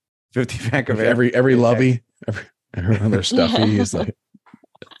 pack. 50 pack of like every lovey, every one of their stuffy Yeah. is like.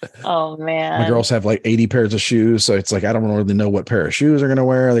 Oh man. My girls have like 80 pairs of shoes, so it's like I don't really know what pair of shoes they're gonna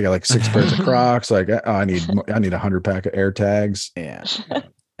wear. They got like 6 pairs of Crocs. Like I need 100 pack of air tags. Yeah.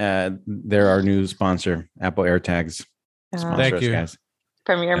 They're our new sponsor, Apple AirTags. Sponsor Thank us, you. guys.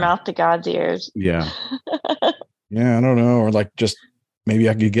 From your mouth to God's ears. Yeah. Yeah, I don't know, or like just maybe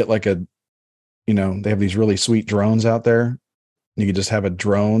I could get like a, they have these really sweet drones out there. You could just have a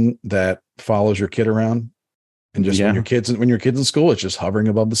drone that follows your kid around, and just when your kid's in school, it's just hovering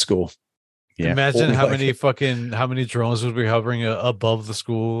above the school. Yeah. Imagine how many drones would be hovering above the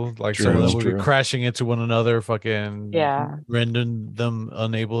school, like some of them would be crashing into one another, fucking rendering them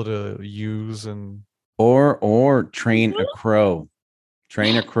unable to use or train a crow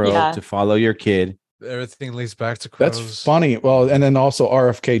to follow your kid. Everything leads back to crows. That's funny. Well, and then also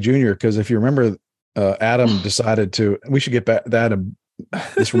RFK Jr. because if you remember, Adam decided to. We should get back that.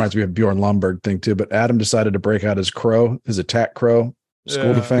 This reminds me of Bjorn Lomborg thing too. But Adam decided to break out his attack crow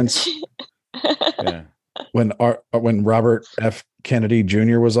school defense. Yeah. When Robert F. Kennedy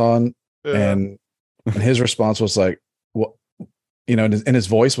Jr. was on, and his response was like, "What?" And his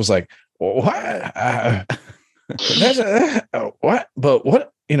voice was like, "What? What? But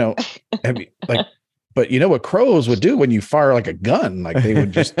what? Have you like?" But you know what crows would do when you fire like a gun? Like they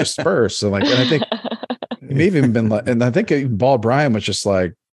would just disperse. So like, and I think it may have even been like, and I think Bald Brian was just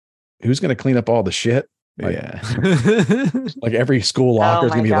like, who's going to clean up all the shit? Like, like every school locker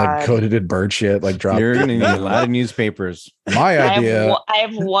is going to be like coated in bird shit. Like dropped. You're going to need a lot of newspapers. My idea. I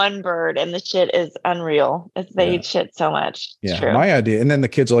have one bird and the shit is unreal. They eat shit so much. It's true. My idea. And then the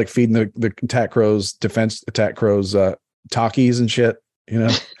kids are like feeding the attack crows Takis and shit. So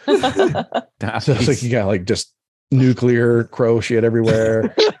it's like you got like just nuclear crow shit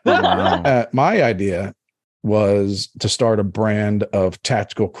everywhere. Wow. My idea was to start a brand of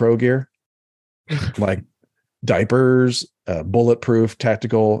tactical crow gear, like diapers, bulletproof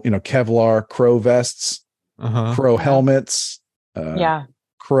tactical, Kevlar crow vests, crow helmets,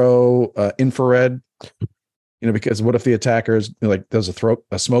 crow infrared. Because what if the attackers does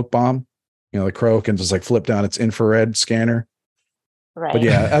a smoke bomb? The crow can just like flip down its infrared scanner. Right. But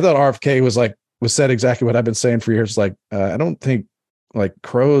yeah, I thought RFK was said exactly what I've been saying for years. Like, I don't think like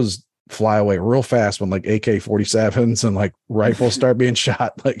crows fly away real fast when like AK-47s and like rifles start being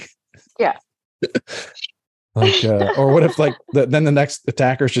shot. Like, yeah. Like, or what if like then the next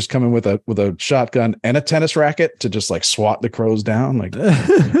attackers just come in with a shotgun and a tennis racket to just like swat the crows down? Like,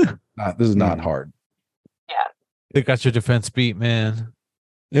 this is not hard. Yeah. They got your defense beat, man.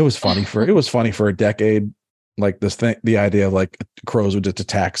 It was funny for a decade. Like the idea of like crows would just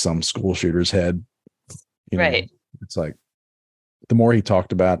attack some school shooter's head. Right. It's like the more he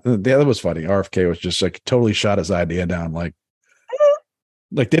talked about the other was funny. RFK was just like totally shot his idea down. Like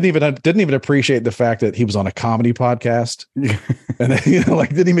didn't even appreciate the fact that he was on a comedy podcast. And then,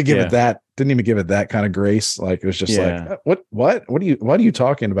 didn't even give it that kind of grace. Like it was just like, what are you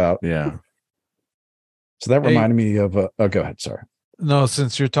talking about? Yeah. So that reminded me of go ahead. Sorry. No,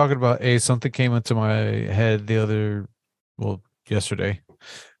 since you're talking about something came into my head yesterday,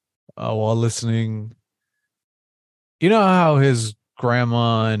 while listening. You know how his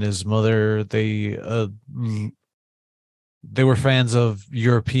grandma and his mother, they were fans of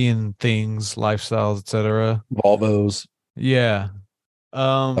European things, lifestyles, etc. Volvos. Yeah.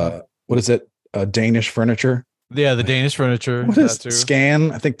 What is it? Danish furniture. Yeah, the Danish furniture. What is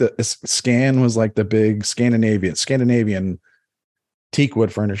Scan? I think the Scan was like the big Scandinavian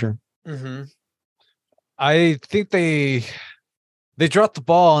teakwood furniture. Mm-hmm. I think they they dropped the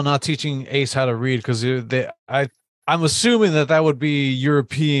ball on not teaching Ace how to read because I'm assuming that would be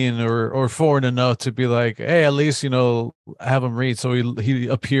European or foreign enough to be like, hey, at least have him read so he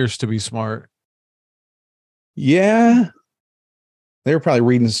appears to be smart. Yeah, they were probably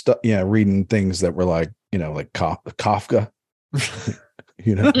reading stuff. Yeah, reading things that were like like Kafka.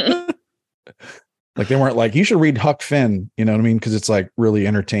 Like they weren't like you should read Huck Finn. You know what I mean? Because it's like really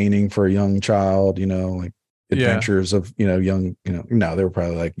entertaining for a young child. Like adventures of young. No, they were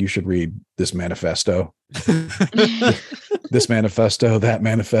probably like you should read this manifesto. This manifesto, that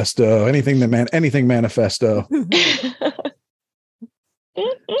manifesto, anything manifesto.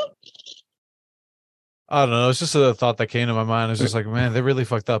 I don't know. It's just a thought that came to my mind. It's just like, man, they really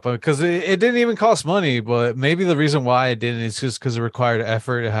fucked up because it didn't even cost money. But maybe the reason why it didn't is just because it required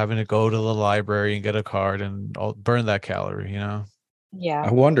effort of having to go to the library and get a card and burn that calorie. Yeah.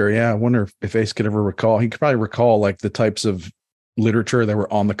 I wonder if Ace could ever recall. He could probably recall like the types of literature that were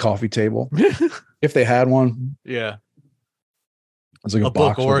on the coffee table if they had one. Yeah. It's like a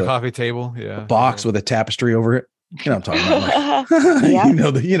book box or a coffee table. Yeah. A box with a tapestry over it. What I'm talking about. Like,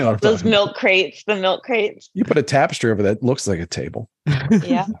 yeah. Those milk crates, the milk crates. You put a tapestry over that, looks like a table.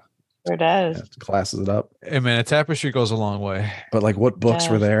 Yeah, sure does. Yeah, classes it up. Hey man, a tapestry goes a long way. But like what books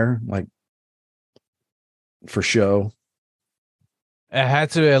were there? Like for show? It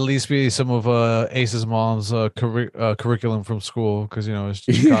had to at least be some of Ace's mom's curriculum from school because it's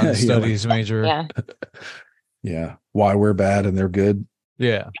econ studies major. Yeah. Yeah. Why we're bad and they're good.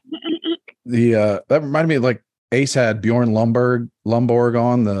 Yeah. That reminded me of like Ace had Bjorn Lomborg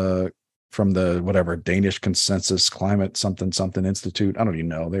on from the whatever Danish Consensus Climate something Institute. I don't even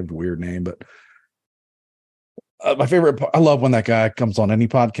know. They have a weird name, but my favorite. I love when that guy comes on any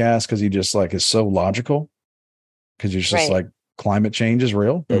podcast because he just like is so logical. Because he's just like climate change is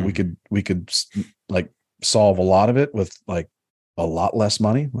real, but we could like solve a lot of it with like a lot less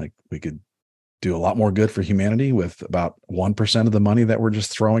money. Like we could do a lot more good for humanity with about 1% of the money that we're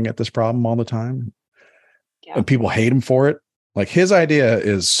just throwing at this problem all the time. Yeah. And people hate him for it. Like his idea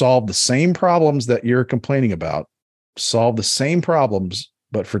is solve the same problems that you're complaining about, solve the same problems,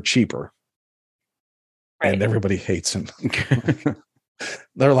 but for cheaper. Right. And everybody hates him.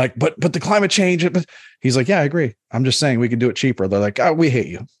 They're like, but the climate change. But he's like, yeah, I agree. I'm just saying we can do it cheaper. They're like, oh, we hate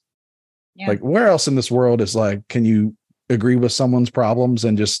you. Yeah. Like where else in this world is like, can you agree with someone's problems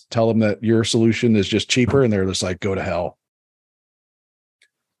and just tell them that your solution is just cheaper? And they're just like, go to hell.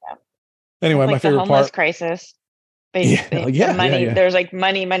 Anyway, like my favorite the homeless part. Crisis. Money. There's like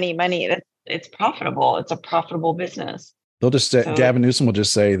money. It's profitable. It's a profitable business. They'll just say, Gavin Newsom will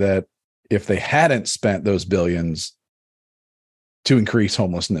just say that if they hadn't spent those billions to increase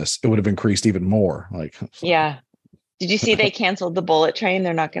homelessness, it would have increased even more. Like, yeah. Did you see they canceled the bullet train?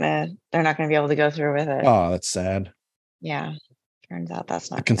 They're not gonna be able to go through with it. Oh, that's sad. Yeah. Turns out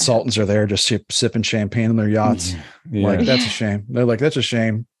that's not. The consultants are there just sipping champagne on their yachts. Yeah. Like, that's a shame. They're like, that's a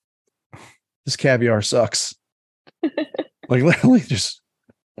shame. This caviar sucks. Like literally just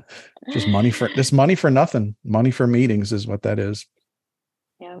money for nothing. Money for meetings is what that is.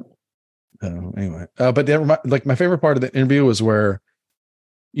 Yeah. Anyway, but like my favorite part of the interview was where,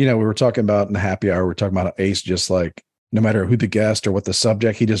 we were talking about in the happy hour, we're talking about Ace, just like no matter who the guest or what the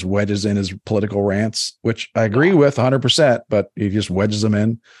subject, he just wedges in his political rants, which I agree with 100%, but he just wedges them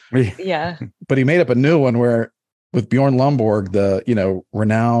in. Yeah. But he made up a new one where with Bjorn Lomborg, the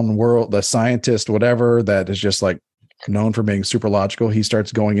renowned world, the scientist, whatever, that is just like known for being super logical. He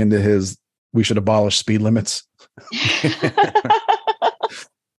starts going into we should abolish speed limits.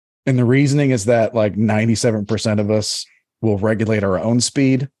 And the reasoning is that like 97% of us will regulate our own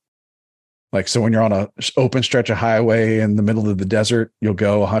speed. Like, so when you're on a open stretch of highway in the middle of the desert, you'll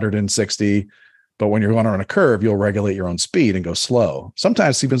go 160. But when you're going on a curve, you'll regulate your own speed and go slow,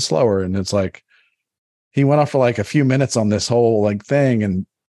 sometimes even slower. And it's like, he went off for like a few minutes on this whole like thing. And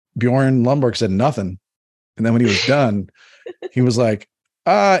Bjorn Lomborg said nothing. And then when he was done, he was like,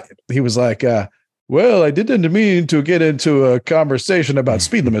 well, I didn't mean to get into a conversation about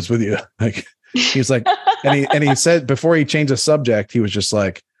speed limits with you. Like, he's like, and he said before he changed the subject, he was just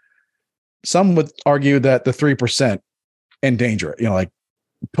like, some would argue that the 3% endanger it, like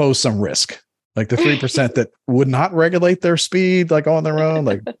pose some risk, like the 3% that would not regulate their speed, like on their own,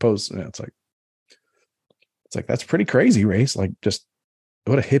 like pose. It's like, that's pretty crazy, Race. Like, just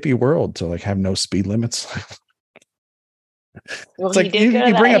what a hippie world to like have no speed limits. Well, it's like you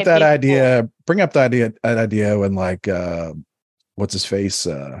bring up that idea, when like what's his face,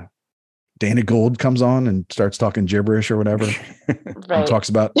 Dana Gould comes on and starts talking gibberish or whatever. Right. And talks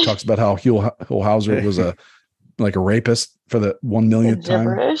about how Huell Hauser was a rapist for the 1 millionth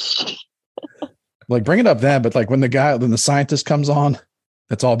time. Like bring it up then, but like when the scientist comes on,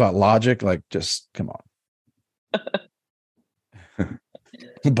 it's all about logic. Like, just come on.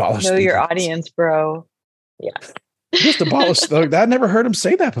 Abolish Know speed your limits. audience, bro. Yeah. Just abolish. Like, I never heard him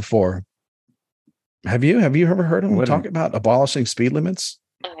say that before. Have you? Have you ever heard him talk about abolishing speed limits?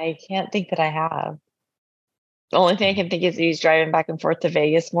 I can't think that I have. The only thing I can think is he's driving back and forth to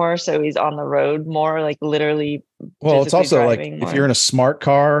Vegas more, so he's on the road more, like literally. Well, it's also like more. if you're in a smart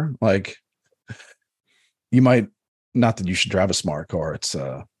car, like you might, not that you should drive a smart car. It's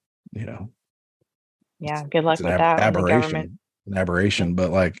you know, yeah. Good luck it's with that. When the government. aberration, an aberration.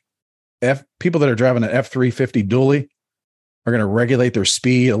 But like people that are driving an F-350 dually are going to regulate their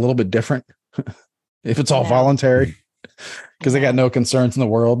speed a little bit different if it's all voluntary, because they got no concerns in the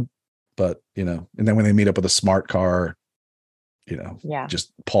world. But and then when they meet up with a smart car,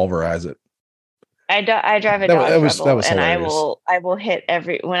 just pulverize it. I drive a Dodge Rebel, and I will hit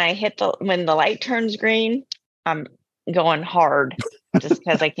when the light turns green, I'm going hard just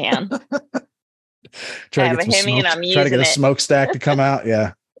because I can. Try to get a smokestack to come out.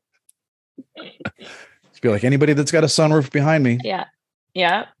 Yeah. Just be like, anybody that's got a sunroof behind me. Yeah.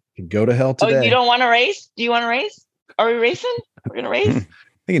 Yeah. Can go to hell today. Oh, you don't want to race? Do you want to race? Are we racing? We're going to race?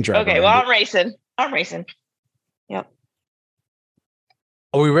 I can drive. Okay. Well, I'm racing. Yep.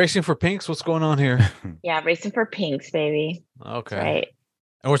 Are we racing for pinks? What's going on here? Yeah. Racing for pinks, baby. Okay. That's right.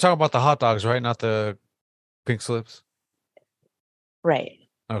 And we're talking about the hot dogs, right? Not the pink slips. Right.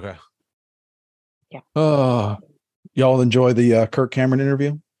 Okay. Yeah. Y'all enjoy the Kirk Cameron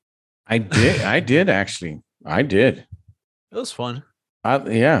interview? I did actually. I did. It was fun.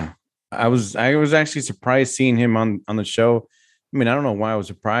 Yeah. I was actually surprised seeing him on the show. I mean, I don't know why I was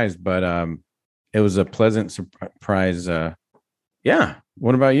surprised, but it was a pleasant surprise. Yeah.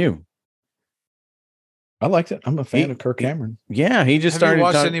 What about you? I liked it. I'm a fan of Kirk Cameron. Yeah, he just started.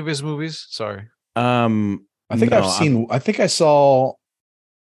 Have you watched any of his movies? Sorry. I think I saw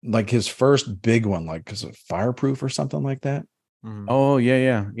like his first big one, like because of Fireproof or something like that. Mm-hmm. Oh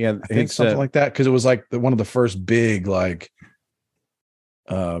yeah. I think something like that, because it was like one of the first big like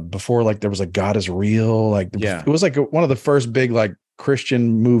before, like there was like God Is Real, like it was like one of the first big like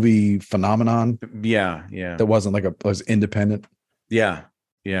Christian movie phenomenon. Yeah. That wasn't like was independent. Yeah.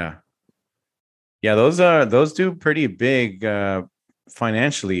 Those do pretty big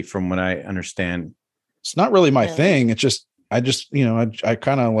financially, from what I understand. It's not really my thing. It's just I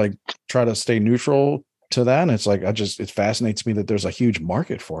kind of like try to stay neutral to that, and it's like it fascinates me that there's a huge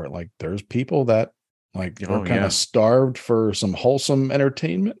market for it. Like there's people that like are kind of starved for some wholesome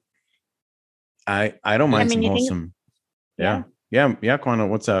entertainment. I don't mind some wholesome. Yeah, Quana,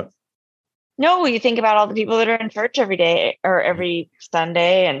 what's up? No, you think about all the people that are in church every day or every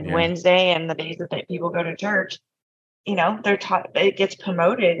Sunday and Wednesday and the days that people go to church. They're taught, it gets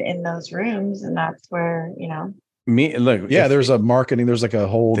promoted in those rooms, and that's where there's a marketing, there's like a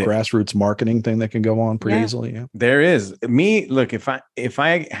whole grassroots marketing thing that can go on pretty easily. Yeah, there is. If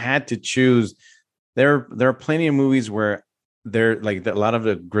I had to choose, there are plenty of movies where there like a lot of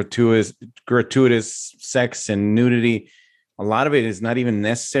the gratuitous sex and nudity. A lot of it is not even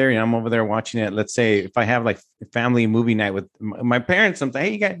necessary. I'm over there watching it. Let's say if I have like a family movie night with my parents, I'm like,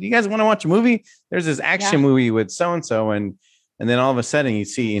 hey, you guys want to watch a movie? There's this action movie with so-and-so. And then all of a sudden you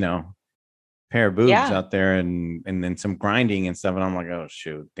see, pair of boobs out there and then some grinding and stuff. And I'm like, oh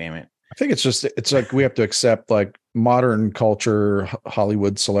shoot, damn it. I think it's like we have to accept like modern culture,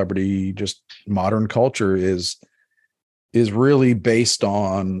 Hollywood celebrity, just modern culture is really based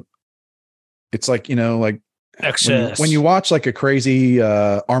on, it's like, like excess. When you watch like a crazy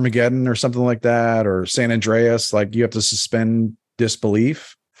Armageddon or something like that, or San Andreas, like you have to suspend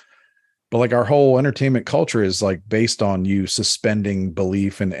disbelief. But like our whole entertainment culture is like based on you suspending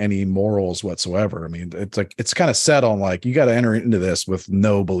belief in any morals whatsoever. I mean, it's like it's kind of set on like you got to enter into this with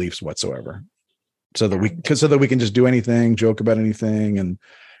no beliefs whatsoever, so that we can just do anything, joke about anything, and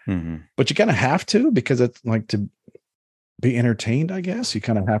but you kind of have to, because it's like to be entertained. I guess you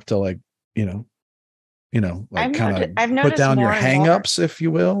kind of have to like like kind of put down your hang-ups, if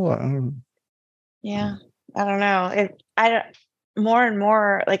you will. Yeah, I don't know. More and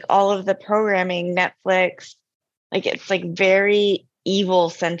more, like all of the programming, Netflix, like it's like very evil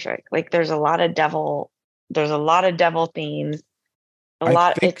centric. Like there's a lot of devil themes.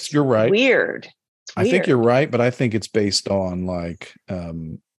 You're right. Weird. I think you're right, but I think it's based on like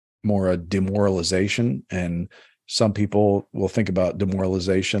more a demoralization, and some people will think about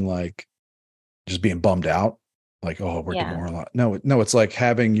demoralization like just being bummed out, like, oh, we're demoralized. No, it's like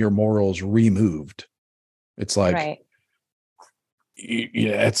having your morals removed. It's like,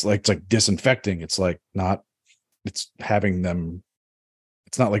 it's like disinfecting. It's like it's having them,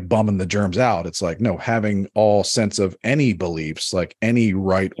 it's not like bumming the germs out. It's like, no, having all sense of any beliefs, like any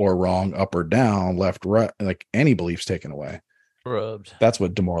right or wrong, up or down, left, right, like any beliefs taken away. Rubbed. That's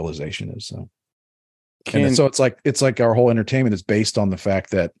what demoralization is. So, and so it's like our whole entertainment is based on the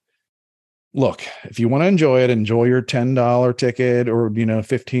fact that, look, if you want to enjoy it, enjoy your $10 ticket or,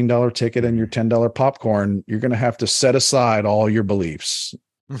 $15 ticket and your $10 popcorn, you're going to have to set aside all your beliefs.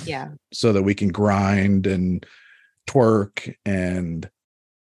 Yeah. So that we can grind and twerk and,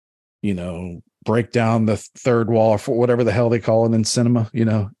 break down the third wall or whatever the hell they call it in cinema,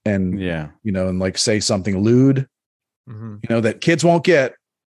 and, and like say something lewd, that kids won't get,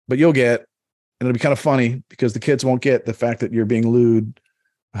 but you'll get. And it'll be kind of funny because the kids won't get the fact that you're being lewd.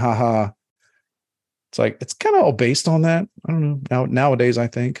 Ha ha. It's like, it's kind of all based on that. I don't know. Nowadays, I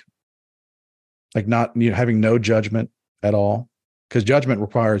think like not having no judgment at all, because judgment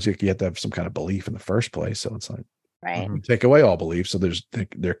requires you have to have some kind of belief in the first place. So it's like, right. Take away all belief. So there's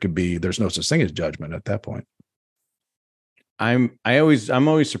no such thing as judgment at that point. I'm always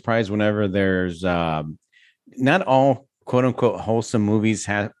surprised whenever there's not all quote unquote wholesome movies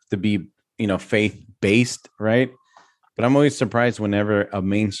have to be, faith based, right? But I'm always surprised whenever a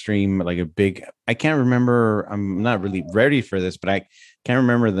mainstream, like a big, I can't remember, I'm not really ready for this, but I can't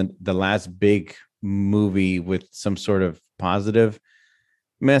remember the last big movie with some sort of positive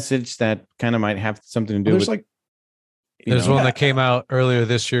message that kind of might have something to do with, like, there's one that came out earlier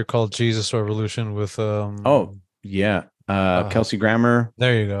this year called Jesus Revolution with Kelsey Grammer.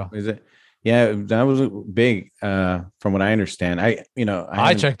 There you go. Is it? Yeah, that was big from what I understand. I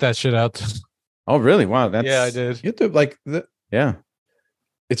checked that shit out. Oh, really? Wow. I did. You have to like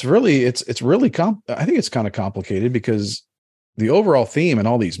it's really I think it's kind of complicated because the overall theme in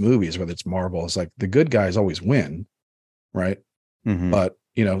all these movies, whether it's Marvel, is like the good guys always win, right? Mm-hmm. But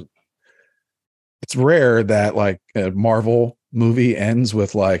it's rare that like a Marvel movie ends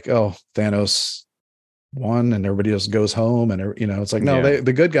with like, oh, Thanos won and everybody else goes home, and it's like, no,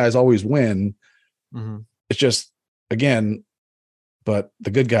 the good guys always win. Mm-hmm. It's just, again, but the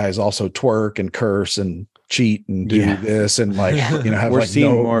good guys also twerk and curse and cheat and do this and like, have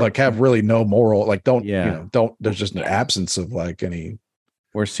like have really no moral, like don't, there's just an absence of like any.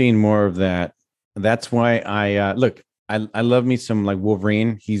 We're seeing more of that. That's why I love me some like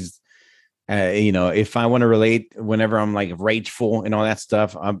Wolverine. He's, if I want to relate whenever I'm like rageful and all that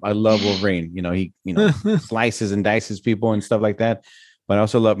stuff, I love Wolverine. He, slices and dices people and stuff like that. But I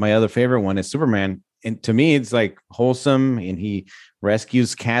also love, my other favorite one is Superman. And to me, it's like wholesome, and he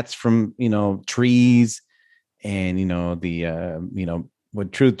rescues cats from, trees, and,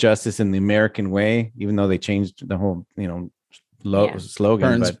 with truth, justice, and the American way, even though they changed the whole,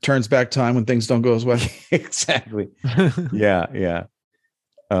 slogan. Turns back time when things don't go as well. Exactly. Yeah.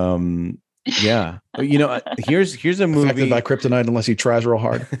 Here's a movie affected by kryptonite unless he tries real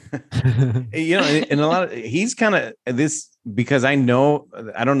hard. And a lot of, he's kind of this, because I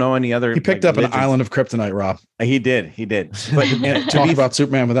don't know any other. He picked up an island of kryptonite, Rob. He did. But talk about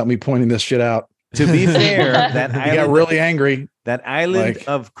Superman without me pointing this shit out. To be fair, that he got really angry. That island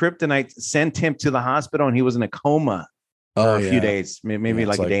of kryptonite sent him to the hospital, and he was in a coma for a few days, maybe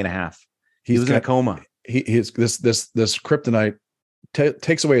like a day and a half. He was in a coma. This kryptonite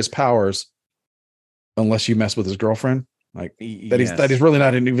takes away his powers unless you mess with his girlfriend, like that he's really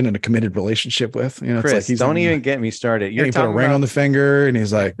not even in a committed relationship with. Chris, it's like don't even get me started. You're put a ring on the finger, and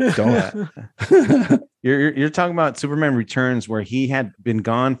he's like, "Don't." You're talking about Superman Returns, where he had been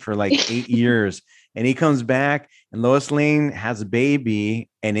gone for like 8 years, and he comes back, and Lois Lane has a baby,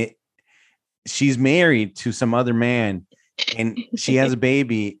 and she's married to some other man, and she has a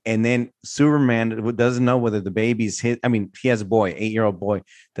baby, and then Superman doesn't know whether the baby's his. I mean, he has a boy, 8-year-old boy,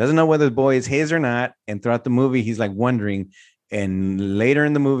 doesn't know whether the boy is his or not. And throughout the movie, he's like wondering. And later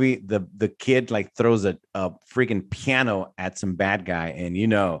in the movie, the kid like throws a freaking piano at some bad guy, and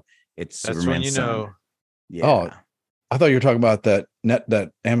it's Superman's son. Yeah. Oh, I thought you were talking about that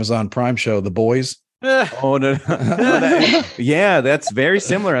Amazon Prime show, The Boys. Oh no. That's very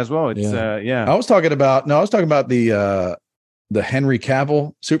similar as well. It's I was talking about the Henry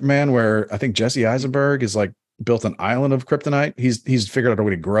Cavill Superman, where I think Jesse Eisenberg is like built an island of kryptonite. He's figured out a way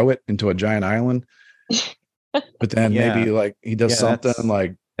to grow it into a giant island. But then maybe like he does something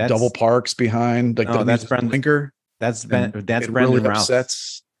like double parks behind, like that's Brendan blinker. That's Brendan really Routh.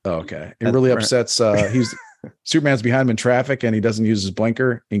 Upsets. Oh, okay. It really upsets. He's Superman's behind him in traffic, and he doesn't use his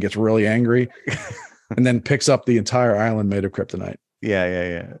blinker. And gets really angry, and then picks up the entire island made of kryptonite.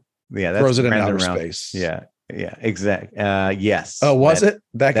 Yeah. That's throws it in Brendan outer Routh. space. Yeah, exactly. Yes. Oh, was it?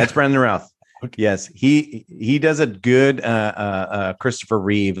 That's Brendan Routh. Okay. Yes, he does a good Christopher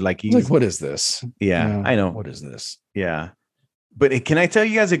Reeve. Like he's like, what is this? Yeah, I know. What is this? Yeah. But can I tell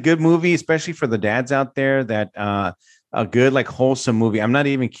you guys a good movie, especially for the dads out there, that a good like wholesome movie? I'm not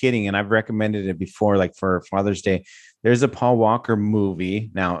even kidding, and I've recommended it before, like for Father's Day. There's a Paul Walker movie.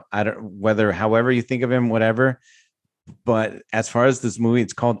 Now, I don't whether however you think of him, whatever. But as far as this movie,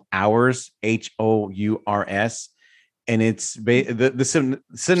 it's called Hours, Hours, and it's Seen the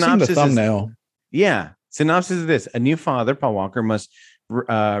synopsis thumbnail. synopsis is this: a new father, Paul Walker, must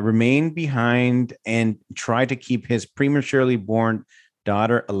remain behind and try to keep his prematurely born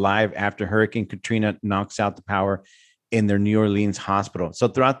daughter alive after Hurricane Katrina knocks out the power in their New Orleans hospital. So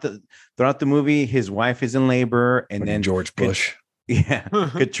throughout the movie, his wife is in labor, and Like then George Bush.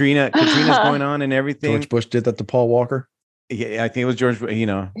 Katrina's going on and everything. George Bush did that to Paul Walker. Yeah, I think it was George.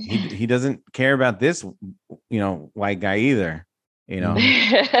 He doesn't care about this, white guy either. And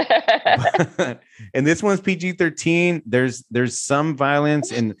this one's PG-13. There's some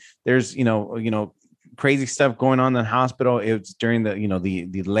violence, and there's crazy stuff going on in the hospital. It was during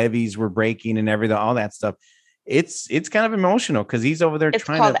the levees were breaking and everything, all that stuff. It's kind of emotional because he's over there It's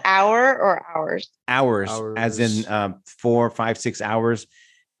trying called to Hour or Hours? hours, as in 4, 5, 6 hours,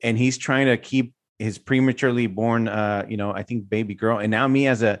 and he's trying to keep his prematurely born I think baby girl. And now me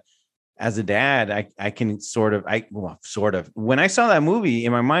as a dad, I can sort of when I saw that movie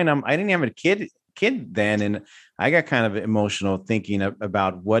in my mind, I didn't have a kid then, and I got kind of emotional thinking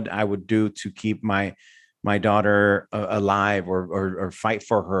about what I would do to keep my daughter alive or fight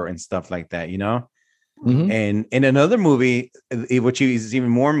for her and stuff like that, Mhm. And in another movie, which is even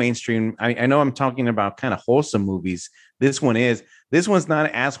more mainstream, I know I'm talking about kind of wholesome movies. This one's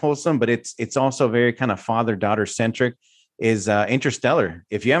not as wholesome, but it's also very kind of father-daughter centric, is Interstellar.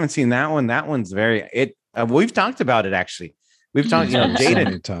 If you haven't seen that one's we've talked about it actually. We've talked, So Jaden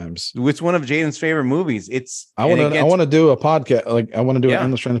many times. It's one of Jaden's favorite movies. I want to do a podcast. Like I want to do an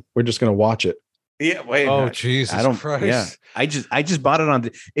endless trend. We're just going to watch it. Yeah. Wait. Oh, Jesus Christ. Yeah. I just bought it on.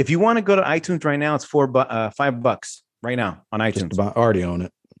 If you want to go to iTunes right now, it's $5 right now on iTunes. Already own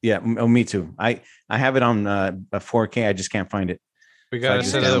it. Yeah. Oh, me too. I have it on a 4K. I just can't find it. We got to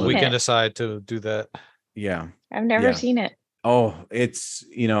set a it. weekend aside to do that. Yeah. I've never seen it. Oh, it's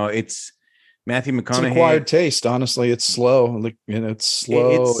Matthew McConaughey. It's an acquired taste. Honestly, it's slow. Like, it's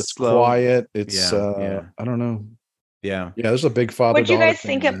slow. It's slow. quiet. It's I don't know. Yeah. There's a big father. What'd you guys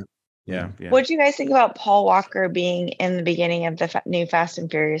think of? Yeah. What do you guys think about Paul Walker being in the beginning of the new Fast and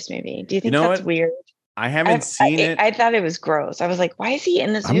Furious movie? Do you think that's weird? I haven't seen it. I thought it was gross. I was like, why is he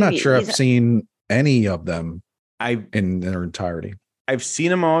in this movie? I'm not sure I've seen any of them in their entirety. I've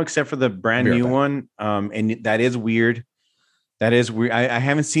seen them all except for the brand new one. And that is weird. That is weird. I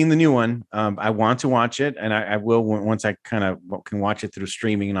haven't seen the new one. I want to watch it, and I will once I kind of can watch it through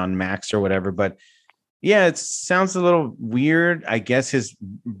streaming on Max or whatever. But yeah, it sounds a little weird. I guess his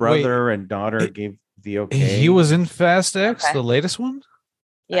brother and daughter gave the okay. He was in Fast X, the latest one?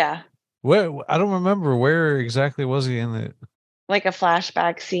 Yeah. Where I don't remember where exactly was he in it. Like a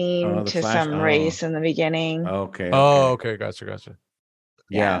flashback scene to some race in the beginning. Okay. Okay. Gotcha.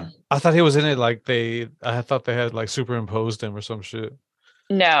 Yeah. I thought he was in it I thought they had like superimposed him or some shit.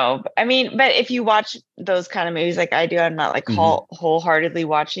 No, I mean, but if you watch those kind of movies like I do, I'm not like wholeheartedly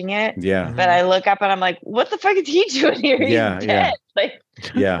watching it. Yeah. But I look up and I'm like, what the fuck is he doing here? He's dead. Like,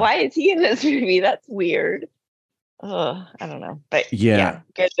 why is he in this movie? That's weird. Oh, I don't know. But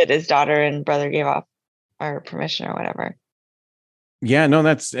good that his daughter and brother gave off our permission or whatever. Yeah, no,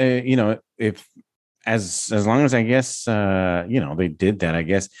 that's if as long as I guess they did that, I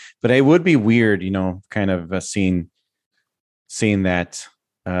guess. But it would be weird, kind of seeing that.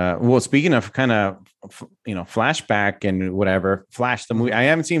 Well, speaking of kind of flashback and whatever, Flash the movie. I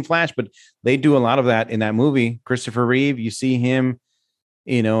haven't seen Flash, but they do a lot of that in that movie. Christopher Reeve, you see him,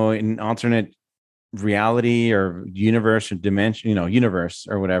 in alternate reality or universe or dimension, universe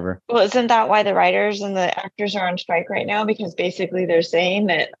or whatever. Well, isn't that why the writers and the actors are on strike right now? Because basically they're saying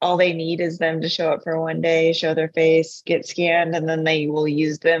that all they need is them to show up for one day, show their face, get scanned, and then they will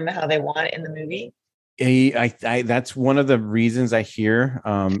use them how they want in the movie. I that's one of the reasons I hear.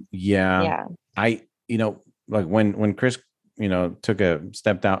 I like when Chris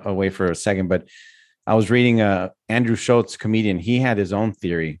stepped out away for a second, but I was reading Andrew Schultz, comedian. He had his own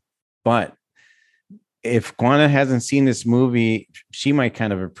theory, but if Guana hasn't seen this movie, she might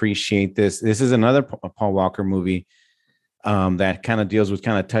kind of appreciate this. This is another Paul Walker movie that kind of deals with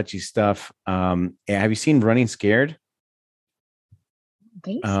kind of touchy stuff. Have you seen Running Scared? I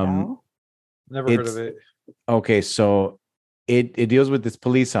think so. Never heard of it. Okay, so it deals with this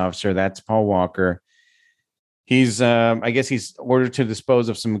police officer. That's Paul Walker. He's I guess he's ordered to dispose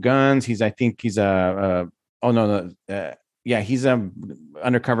of some guns. He's an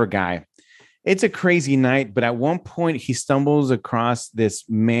undercover guy. it's a crazy night. But at one point, he stumbles across this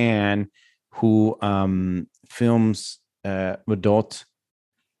man who films adult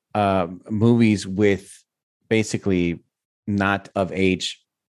movies with basically not of age,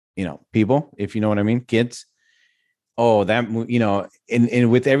 people, if you know what I mean, kids. Oh, that,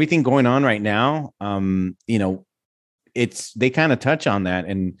 and with everything going on right now, they kind of touch on that.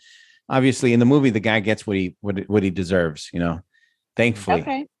 And obviously in the movie, the guy gets what he deserves, thankfully.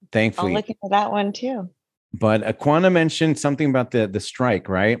 Okay. Thankfully. I'll look into that one too. But Aquana mentioned something about the strike,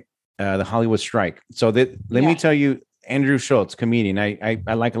 right? The Hollywood strike. So let me tell you, Andrew Schultz, comedian. I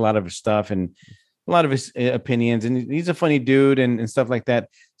like a lot of his stuff and a lot of his opinions, and he's a funny dude and stuff like that.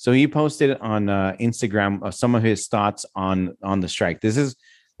 So he posted on Instagram some of his thoughts on the strike. This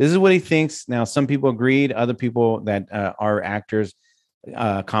is what he thinks. Now, some people agreed, other people that are actors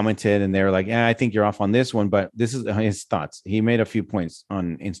commented, and they were like, "Yeah, I think you're off on this one." But this is his thoughts. He made a few points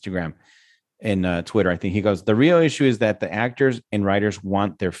on Instagram and Twitter. I think he goes, "The real issue is that the actors and writers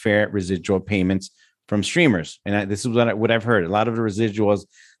want their fair residual payments from streamers, and this is what I've heard. A lot of the residuals,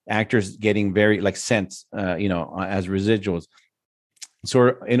 actors getting very cents, as residuals.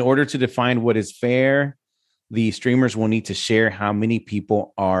 So in order to define what is fair, the streamers will need to share how many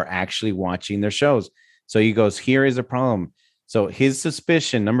people are actually watching their shows." So he goes, "Here is a problem." So his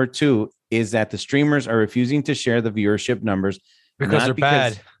suspicion, number 2, is that the streamers are refusing to share the viewership numbers because they're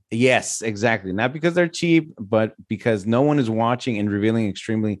bad. Yes, exactly. Not because they're cheap, but because no one is watching and revealing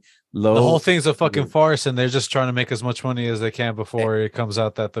extremely low. The whole thing's a fucking farce, and they're just trying to make as much money as they can before it comes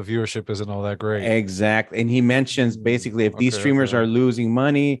out that the viewership isn't all that great. Exactly. And he mentions basically if these streamers are losing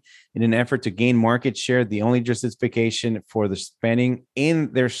money in an effort to gain market share, the only justification for the spending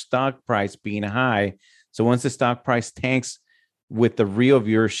in their stock price being high. So once the stock price tanks with the real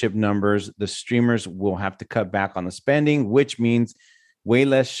viewership numbers, the streamers will have to cut back on the spending, which means way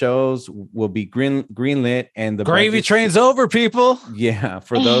less shows will be greenlit, and the gravy train's over, people. Yeah,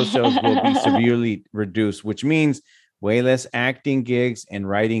 for those shows will be severely reduced, which means way less acting gigs and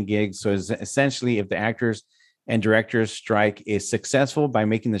writing gigs. So essentially, if the actors and directors strike is successful by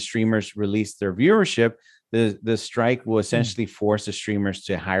making the streamers release their viewership, the strike will essentially force the streamers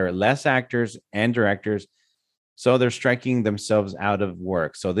to hire less actors and directors. So they're striking themselves out of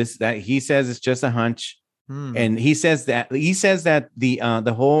work. So that he says it's just a hunch. And he says that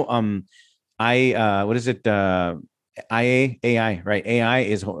the whole what is it, AI, right? AI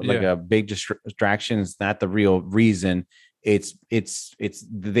is like a big distraction. It's not the real reason. It's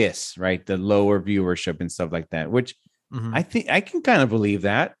this, right? The lower viewership and stuff like that, which I think I can kind of believe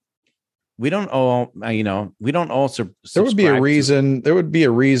that. We don't all, we don't all. There would be a reason. There would be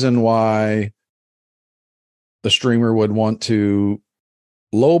a reason why the streamer would want to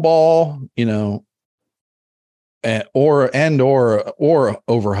lowball, or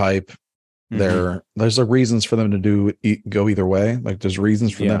overhype. There's a reasons for them to go either way. Like there's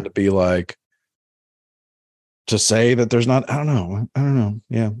reasons for them to be like, to say that there's not, I don't know.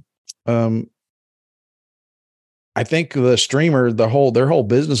 Yeah. I think the streamer, their whole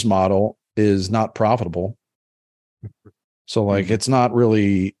business model is not profitable. So it's not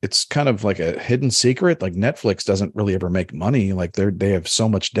really, it's kind of like a hidden secret. Like Netflix doesn't really ever make money. Like they have so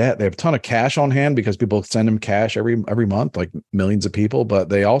much debt. They have a ton of cash on hand because people send them cash every month, like millions of people, but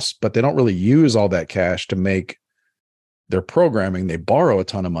they don't really use all that cash to make their programming. They borrow a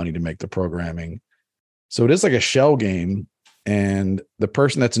ton of money to make the programming. So it is like a shell game. And the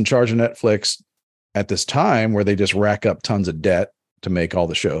person that's in charge of Netflix at this time, where they just rack up tons of debt to make all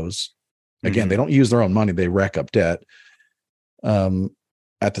the shows. Again, they don't use their own money. They rack up debt.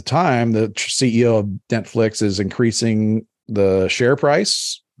 At the time, the CEO of Netflix is increasing the share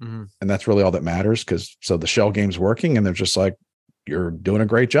price, and that's really all that matters. So the shell game's working, and they're just like, "You're doing a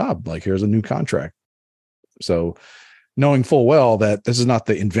great job. Like, here's a new contract." So, knowing full well that this is not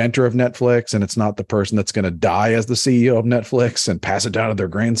the inventor of Netflix, and it's not the person that's going to die as the CEO of Netflix and pass it down to their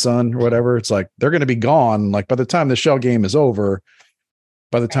grandson or whatever. It's like they're going to be gone. Like by the time the shell game is over,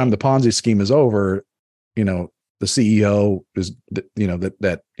 by the time the Ponzi scheme is over, the CEO is,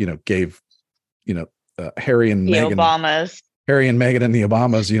 gave, Harry and Meghan and the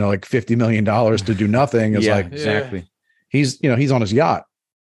Obamas, like $50 million to do nothing. It's like, exactly. He's on his yacht.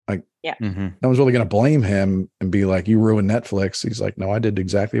 Like, no one's really going to blame him and be like, you ruined Netflix. He's like, no, I did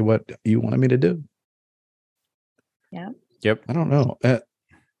exactly what you wanted me to do. Yeah. Yep. I don't know. I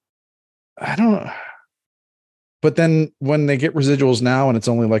don't know. But then when they get residuals now and it's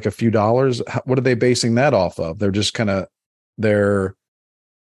only like a few dollars, what are they basing that off of? They're just they're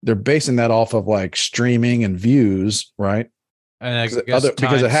basing that off of like streaming and views, right? And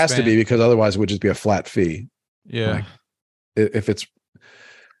because it has to be, because otherwise it would just be a flat fee. Yeah. Like, if it's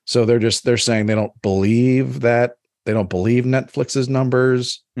So they're saying they don't believe Netflix's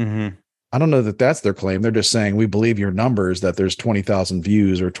numbers. Mm-hmm. I don't know that that's their claim. They're just saying we believe your numbers that there's 20,000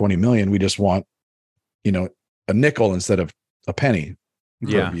 views or 20 million. We just want, a nickel instead of a penny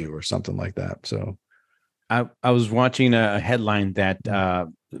per view or something like that. So I was watching a headline that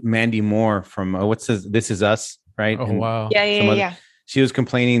Mandy Moore from This Is Us, right? Oh, and wow. Yeah. She was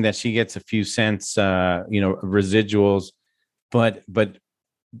complaining that she gets a few cents, residuals, but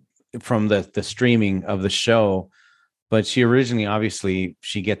from the streaming of the show. But she originally, obviously,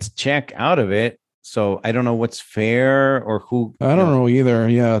 she gets a check out of it. So I don't know what's fair or who. I don't know either.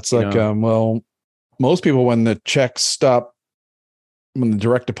 Yeah, it's like, well, most people, when the checks stop, when the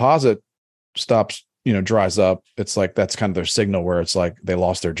direct deposit stops, dries up, it's like that's kind of their signal where it's like they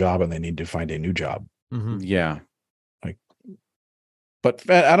lost their job and they need to find a new job. Mm-hmm. Yeah. But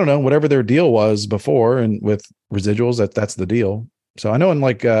I don't know, whatever their deal was before and with residuals, that's the deal. So I know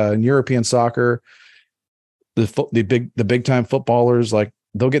in European soccer, the big time footballers, like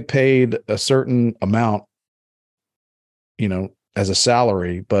they'll get paid a certain amount, as a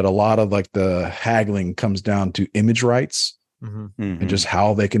salary, but a lot of like the haggling comes down to image rights and just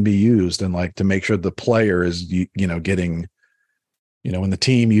how they can be used, and like to make sure the player is getting, when the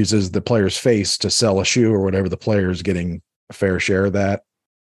team uses the player's face to sell a shoe or whatever, the player is getting a fair share of that,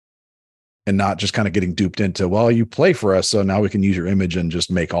 and not just kind of getting duped into, well, you play for us, so now we can use your image and just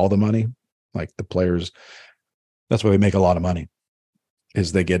make all the money. Like the players, that's why they make a lot of money,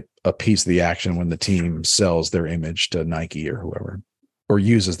 is they get a piece of the action when the team sells their image to Nike or whoever, or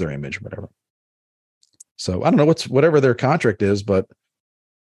uses their image, or whatever. So I don't know whatever their contract is, but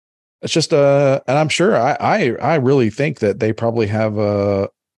it's just and I'm sure I really think that they probably have a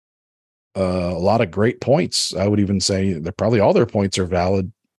lot of great points. I would even say that probably all their points are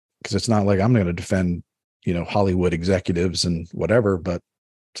valid, because it's not like I'm going to defend, Hollywood executives and whatever, but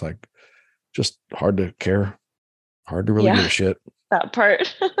it's like just hard to care, hard to really give a shit. That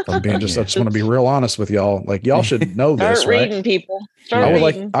part. I'm being I just want to be real honest with y'all. Like, y'all should know this, Start right? reading, people.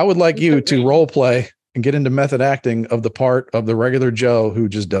 I would like you to role play and get into method acting of the part of the regular Joe who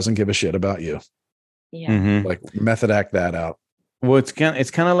just doesn't give a shit about you. Yeah. Mm-hmm. Like, method act that out. Well, it's kind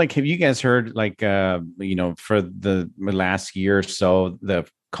of like, have you guys heard, like, for the last year or so, the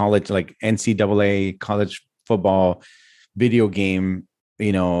college, like NCAA college football video game,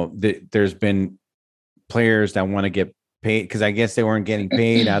 there's been players that want to get paid because I guess they weren't getting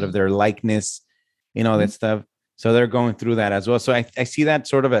paid out of their likeness, that stuff. So they're going through that as well. So I see that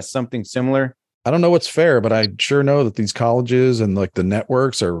sort of as something similar. I don't know what's fair, but I sure know that these colleges and like the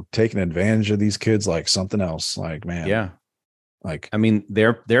networks are taking advantage of these kids like something else. Like, man. Yeah. Like, I mean,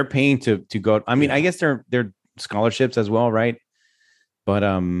 they're paying to go. I mean, I guess they're scholarships as well, right? But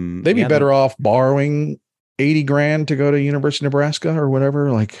they'd be better off borrowing $80,000 to go to University of Nebraska or whatever.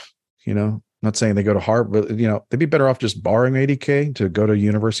 Like, not saying they go to Harvard, but they'd be better off just borrowing $80,000 to go to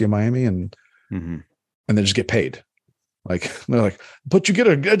University of Miami and then just get paid. Like, they're like, but you get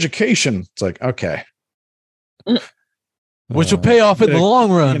an education. It's like, okay. Which will pay off in the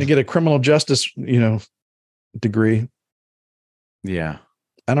long run. You're going to get a criminal justice, degree. Yeah.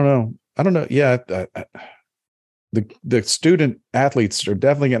 I don't know. Yeah. The student athletes are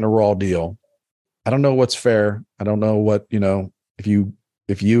definitely getting a raw deal. I don't know what's fair. I don't know what, if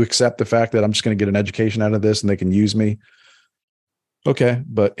you accept the fact that I'm just going to get an education out of this and they can use me. Okay.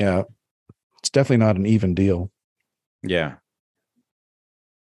 But yeah, it's definitely not an even deal. Yeah.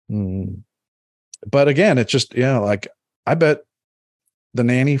 But again, it's just, like, I bet the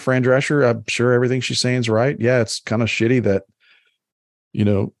nanny, Fran Drescher, I'm sure everything she's saying is right. Yeah. It's kind of shitty that,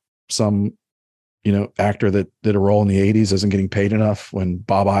 some, actor that did a role in the 80s isn't getting paid enough when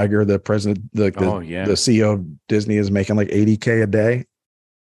Bob Iger, the president, the CEO of Disney, is making like $80,000 a day.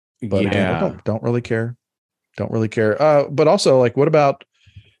 But again, don't really care. Don't really care. But also, like, what about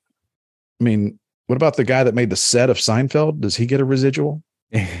the guy that made the set of Seinfeld? Does he get a residual?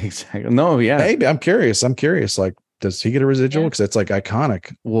 Exactly. No, yeah. Maybe. I'm curious. Like, does he get a residual? Because it's like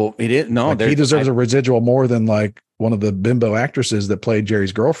iconic. Well, it is. No, like, he deserves a residual more than like one of the bimbo actresses that played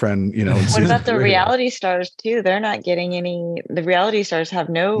Jerry's girlfriend, What about the reality stars too? They're not getting any. The reality stars have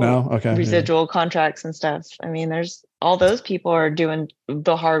no residual contracts and stuff. I mean, there's all those people are doing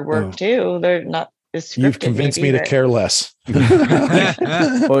the hard work too. They're not as scripted. You've convinced me to care less.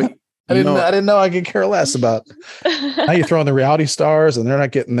 Well, I didn't know I could care less about how you throw in the reality stars and they're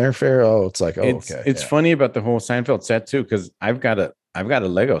not getting their fair. Oh, it's like, it's funny about the whole Seinfeld set too, because I've got a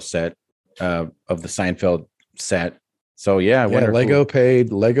Lego set of the Seinfeld set. So yeah, Lego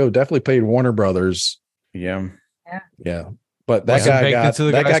definitely paid Warner Brothers. Yeah. But that guy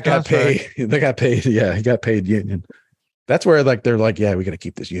got paid. They got paid. Yeah, he got paid union. That's where like they're like, yeah, we got to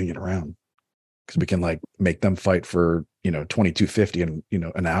keep this union around because we can like make them fight for $22.50 and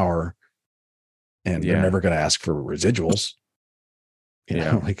an hour, and they're never going to ask for residuals.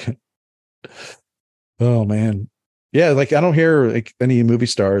 Like, oh man, yeah. Like I don't hear like any movie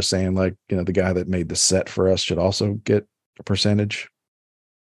stars saying like the guy that made the set for us should also get a percentage.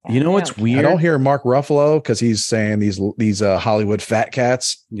 You know what's weird? I don't hear Mark Ruffalo because he's saying these Hollywood fat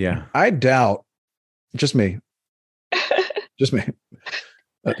cats. Yeah, I doubt. Just me. Just me.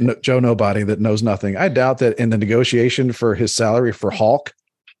 Joe Nobody that knows nothing. I doubt that in the negotiation for his salary for Hulk,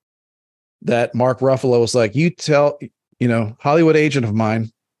 that Mark Ruffalo was like, you tell, Hollywood agent of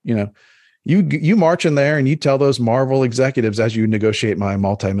mine, you march in there and you tell those Marvel executives as you negotiate my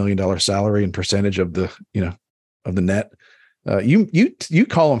multi-million-dollar salary and percentage of the, of the net, you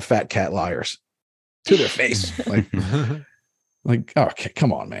call them fat cat liars to their face. Like, oh, okay,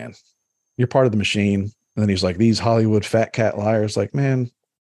 come on, man. You're part of the machine. And then he's like, these Hollywood fat cat liars. Like, man,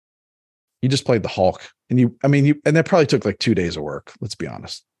 you just played the Hulk, and and that probably took like 2 days of work. Let's be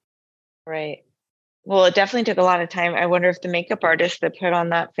honest. Right. Well, it definitely took a lot of time. I wonder if the makeup artist that put on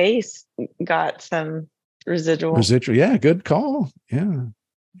that face got some residual. Yeah. Good call. Yeah.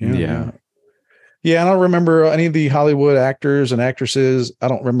 I don't remember any of the Hollywood actors and actresses. I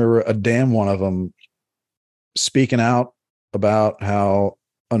don't remember a damn one of them speaking out about how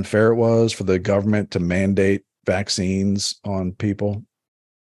unfair it was for the government to mandate vaccines on people.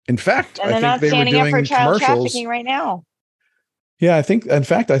 In fact, and they're I think they were doing for child commercials trafficking right now. Yeah, I think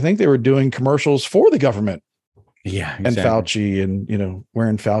they were doing commercials for the government. Yeah, exactly. And Fauci, and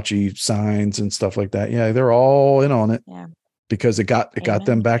wearing Fauci signs and stuff like that. Yeah, they're all in on it. Yeah, because it got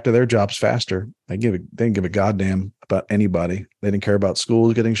them back to their jobs faster. They didn't give a goddamn about anybody. They didn't care about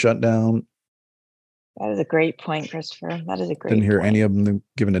schools getting shut down. That is a great point, Christopher. That is a great Didn't hear point. any of them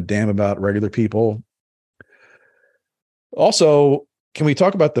giving a damn about regular people. Also, can we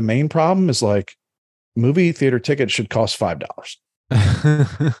talk about the main problem is like movie theater tickets should cost $5.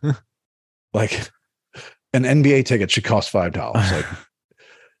 Like an NBA ticket should cost $5.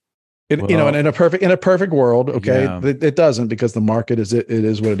 Like in a perfect world, okay, it doesn't because the market it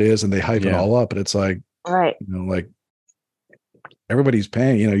is what it is, and they hype it all up. And it's like, right, like everybody's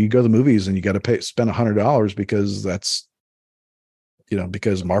paying. You go to the movies and you got to spend $100 because that's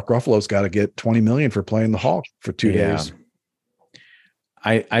because Mark Ruffalo's got to get $20 million for playing the Hulk for 2 days.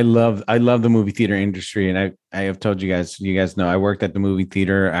 I love the movie theater industry, and I have told you guys know I worked at the movie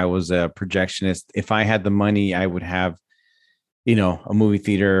theater. I was a projectionist. If I had the money, I would have, a movie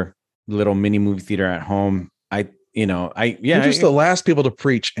theater, little mini movie theater at home. They're just the last people to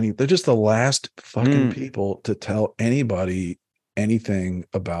preach they're just the last fucking people to tell anybody anything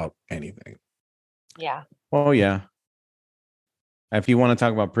about anything. Yeah. Oh yeah. If you want to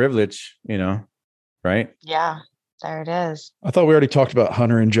talk about privilege, right? Yeah. There it is. I thought we already talked about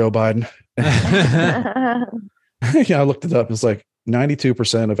Hunter and Joe Biden. Yeah, I looked it up. It's like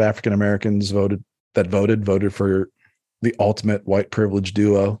 92% of African Americans voted for the ultimate white privilege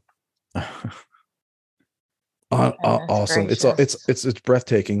duo. Awesome. Gracious. It's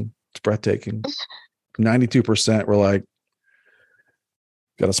breathtaking. It's breathtaking. 92% were like,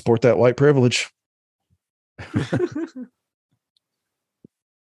 got to support that white privilege.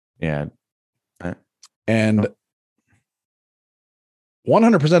 Yeah. And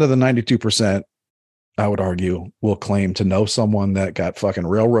 100% of the 92%, I would argue, will claim to know someone that got fucking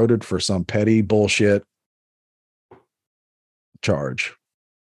railroaded for some petty bullshit charge.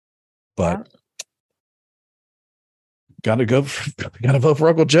 But gotta vote for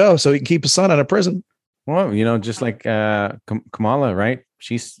Uncle Joe so he can keep his son out of prison. Well, just like Kamala, right?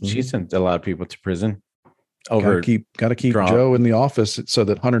 She sent a lot of people to prison. Gotta keep Joe in the office so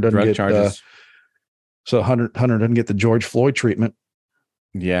that Hunter doesn't get charges. So Hunter doesn't get the George Floyd treatment.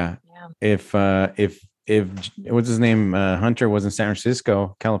 Yeah. If what's his name? Hunter was in San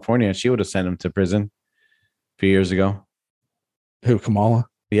Francisco, California, she would have sent him to prison a few years ago. Who, Kamala?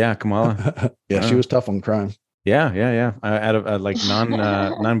 Yeah, Kamala. Yeah, she was tough on crime. Yeah. Out of like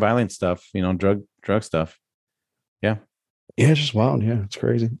non-violent stuff, drug stuff. Yeah. Yeah, it's just wild. Yeah, it's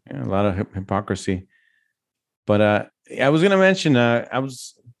crazy. Yeah, a lot of hypocrisy. But I was gonna mention I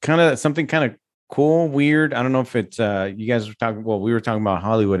was something kind of cool, weird. I don't know if it's you guys were talking. Well, we were talking about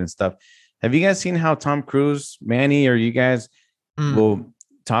Hollywood and stuff. Have you guys seen how Tom Cruise, Manny, or you guys will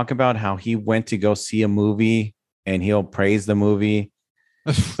talk about how he went to go see a movie and he'll praise the movie?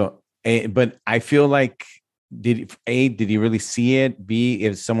 So, but I feel like did he really see it? B,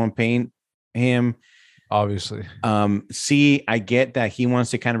 is someone paying him? Obviously. C, I get that he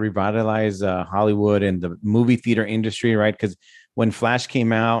wants to kind of revitalize Hollywood and the movie theater industry, right? Because when Flash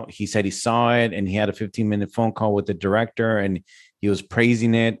came out, he said he saw it and he had a 15-minute phone call with the director and he was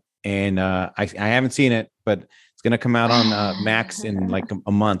praising it. And I haven't seen it, but it's going to come out on Max in like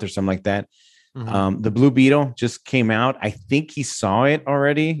a month or something like that. Mhm. The Blue Beetle just came out. I think he saw it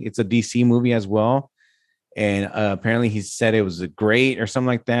already. It's a DC movie as well. And apparently he said it was great or something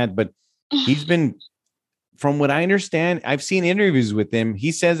like that. But he's been, from what I understand, I've seen interviews with him.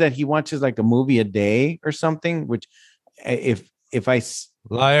 He says that he watches like a movie a day or something, which if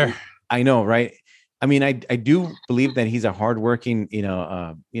Liar. I know, right? I mean, I do believe that he's a hardworking,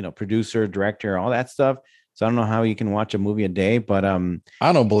 producer, director, all that stuff. So I don't know how you can watch a movie a day, but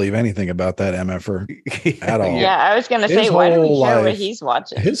I don't believe anything about that MFer at all. Yeah, I was gonna His say, why do we whole care what life- he's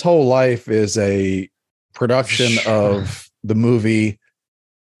watching? His whole life is a production of the movie.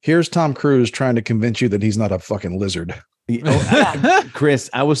 Here's Tom Cruise trying to convince you that he's not a fucking lizard. Chris,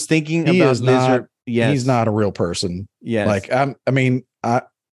 I was thinking He about is not- lizard. Yes. He's not a real person. Yes. Like,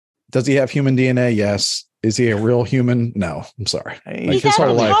 does he have human DNA? Yes. Is he a real human? No. I'm sorry. Like, He's his at whole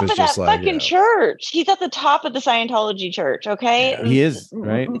the life top is of that just like, fucking church. He's at the top of the Scientology church. Okay, he is,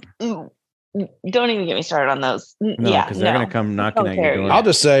 right? Don't even get me started on those. No, Yeah, because they're gonna come knocking Don't at your care. door. I'll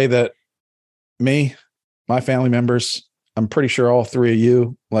just say that my family members, I'm pretty sure all three of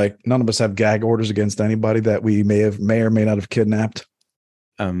you, like none of us have gag orders against anybody that we may or may not have kidnapped.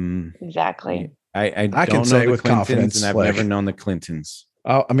 Exactly. I can don't say know the with Clintons, confidence, and I've like- never known the Clintons.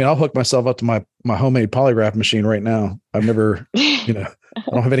 I'll hook myself up to my homemade polygraph machine right now. I've never, I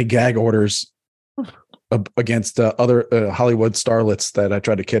don't have any gag orders against other Hollywood starlets that I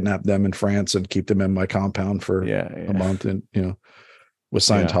tried to kidnap them in France and keep them in my compound for a month, and with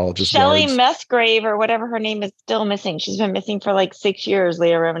Scientologist Shelley guards. Musgrave or whatever her name is still missing. She's been missing for like 6 years.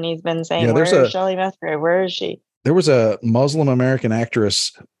 Leah Remini's been saying, Yeah, "Where is Shelley Musgrave? Where is she?" There was a Muslim American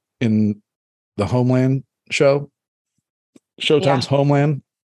actress in the Homeland show, Showtime's Homeland.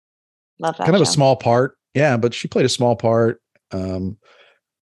 Love that. Kind of a show. small part. Yeah, but she played a small part,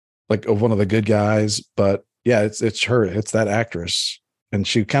 like of one of the good guys. But yeah, it's her. It's that actress. And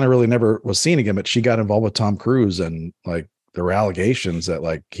she kind of really never was seen again, but she got involved with Tom Cruise, and like there were allegations that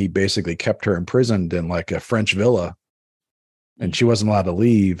like he basically kept her imprisoned in like a French villa and she wasn't allowed to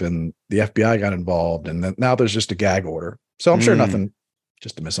leave, and the FBI got involved, and then now there's just a gag order. So I'm sure nothing,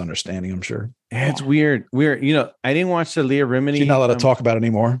 just a misunderstanding, I'm sure. Yeah, it's weird. I didn't watch the Leah Remini. She's not allowed to talk about it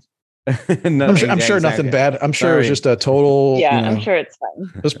anymore. No, I'm sure nothing bad. I'm sure it was just a total. Yeah, I'm sure it's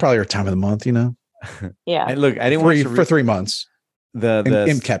fine. It was probably her time of the month, Yeah. I didn't watch for 3 months the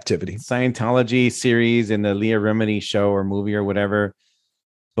in captivity. Scientology series and the Leah Remini show or movie or whatever.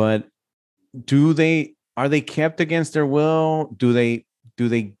 But are they kept against their will? Do they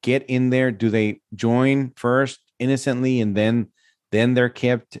get in there? Do they join first innocently and then they're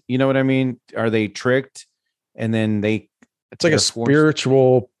kept? You know what I mean? Are they tricked and then it's like a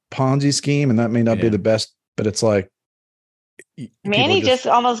spiritual Ponzi scheme, and that may not be the best, but it's like Manny just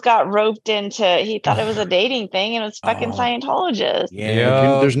almost got roped into, he thought it was a dating thing and it was fucking Scientologist.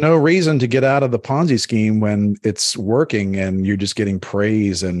 Yeah. There's no reason to get out of the Ponzi scheme when it's working and you're just getting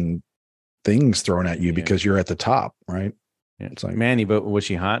praise and things thrown at you because you're at the top, right? Yeah. It's like Manny, but was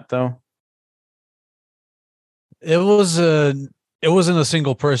she hot though? It wasn't a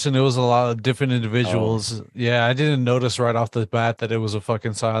single person. It was a lot of different individuals. Yeah, I didn't notice right off the bat that it was a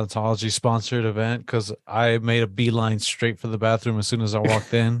fucking Scientology sponsored event because I made a beeline straight for the bathroom as soon as I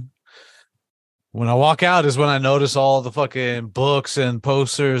walked in. When I walk out is when I notice all the fucking books and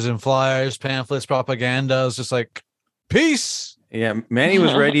posters and flyers, pamphlets, propaganda. I was just like, peace. Yeah, Manny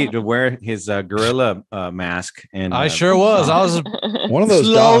was ready to wear his gorilla mask, and I sure was. I was one of those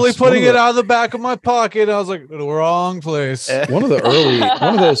slowly putting it out of the back of my pocket. I was like, the wrong place. One of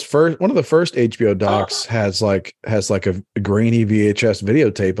the first HBO docs has like a grainy VHS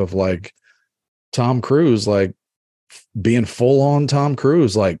videotape of like Tom Cruise like being full on Tom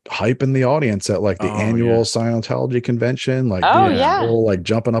Cruise, like hyping the audience at like the annual Scientology convention, like full, like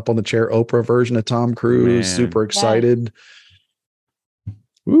jumping up on the chair, Oprah version of Tom Cruise, super excited.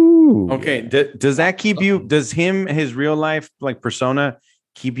 Ooh. Okay. Does that keep you? Does his real life like persona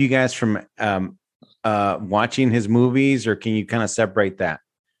keep you guys from watching his movies, or can you kind of separate that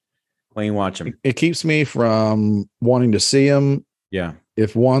when you watch them? It keeps me from wanting to see him. Yeah.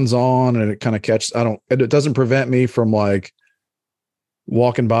 If one's on and it kind of catches, it doesn't prevent me from like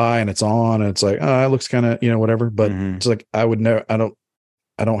walking by and it's on and it's like, oh, it looks kind of, whatever. But it's like, I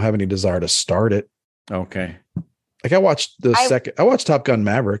don't have any desire to start it. Okay. Like I watched Top Gun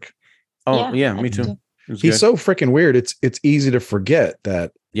Maverick. Oh yeah, me too. He's so freaking weird. It's easy to forget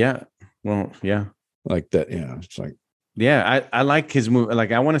that. Yeah. Well, yeah. Like that. Yeah. It's like, yeah, I like his movie.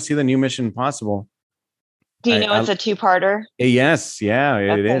 Like I want to see the new Mission Impossible. Do you know it's a two-parter? Yes, yeah,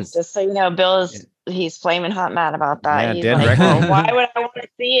 it is. Just so you know, Bill he's flaming hot mad about that. Yeah, He's dead like, record. well, why would I want to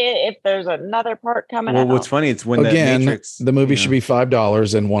see it if there's another part coming Well, out? what's funny, it's when Again, the Matrix, the movie should be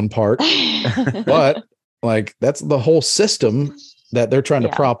 $5 in one part, but like that's the whole system that they're trying to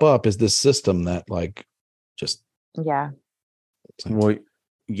prop up is this system that like just yeah. Well,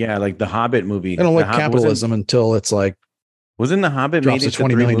 yeah, like the Hobbit movie. They don't like capitalism until it's like wasn't the Hobbit drops made a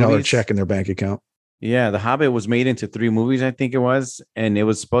 $20 million check in their bank account. Yeah, the Hobbit was made into 3 movies, I think it was, and it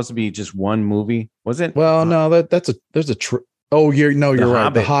was supposed to be just one movie. Was it? Well, no, there's a you're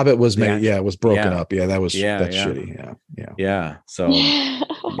right. The Hobbit was made. Yeah, it was broken up. Yeah, that's shitty. Yeah. So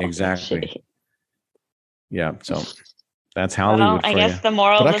exactly. Yeah. So that's Hollywood. I guess the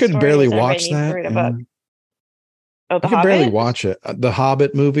moral. But I could barely watch that. I could barely watch it. The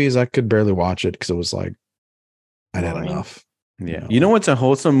Hobbit movies, I could barely watch it because it was like I'd had enough. Yeah. You know what's a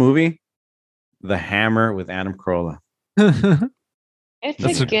wholesome movie? The Hammer with Adam Carolla.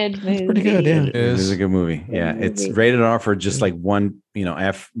 It's a good movie. It's pretty good. Yeah, it is a good movie. Yeah, it's rated R for just like one,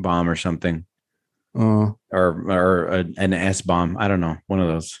 F bomb or something, or an S bomb. I don't know, one of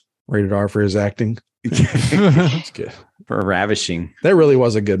those. Rated R for his acting. It's good for ravishing. That really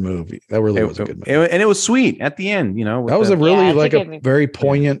was a good movie. That really was a good movie, and it was sweet at the end. That was a very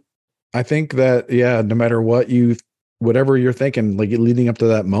poignant. I think that no matter whatever you're thinking, like leading up to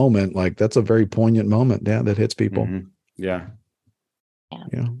that moment, like that's a very poignant moment. Yeah, that hits people. Mm-hmm. Yeah.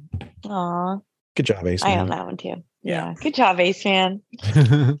 Aw. Good job, Ace. I own that one too. Yeah. Good job, Ace man.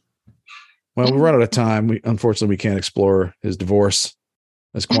 Well, we run out of time. Unfortunately we can't explore his divorce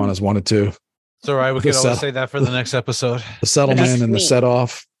as Quanah's wanted to. It's all right. We could always say that for the next episode. The settlement and the set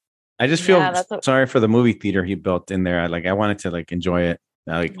off. I just feel sorry for the movie theater he built in there. I wanted to enjoy it.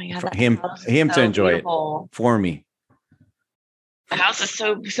 For him to enjoy it for me. The house is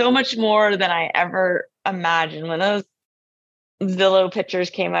so much more than I ever imagined. When those Zillow pictures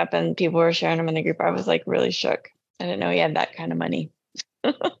came up and people were sharing them in the group, I was like really shook. I didn't know he had that kind of money.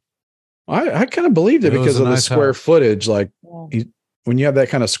 I kind of believed it because of the square footage. Like when you have that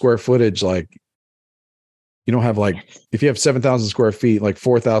kind of square footage, like you don't have if you have 7,000 square feet, like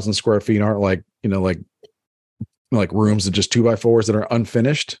 4,000 square feet aren't like rooms that just 2x4s that are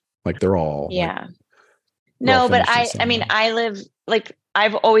unfinished. Like they're all no, but I mean, I live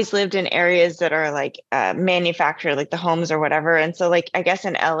I've always lived in areas that are manufactured, like the homes or whatever. And so I guess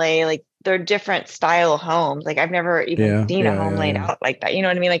in LA, they're different style homes. I've never even seen a home laid out like that. You know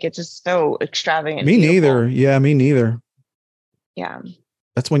what I mean? It's just so extravagant. Me neither. Yeah, me neither. Yeah.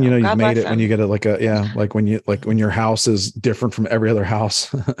 That's when you've made it, when you get when your house is different from every other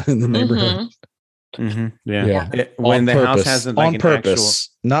house in the neighborhood. Mm-hmm. Yeah. When the house has on purpose,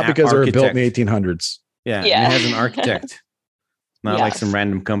 not because they were built in the 1800s. Yeah. It has an architect, not like some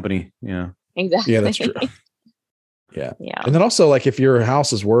random company. Yeah. Exactly. Yeah, that's true. Yeah. And then also if your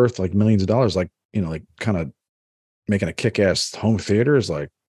house is worth millions of dollars, kind of making a kick-ass home theater is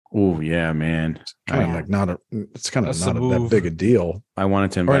oh yeah, man. Kind of not that big a deal. I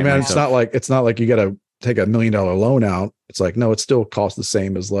wanted to invite myself. It's not like you got to take $1 million loan out. It's no, it still costs the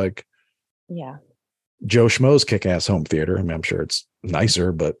same as Joe Schmo's kick-ass home theater. I mean, I'm sure it's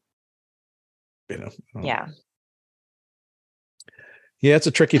nicer, but yeah, it's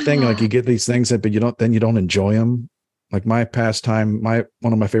a tricky thing. You get these things, but you don't enjoy them. My pastime, one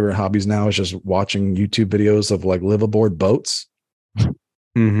of my favorite hobbies now is just watching YouTube videos of live aboard boats.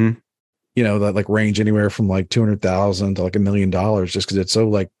 Mm-hmm. That range anywhere from $200,000 to $1 million, just because it's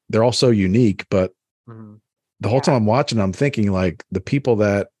so they're all so unique. But the whole time I'm watching, I'm thinking the people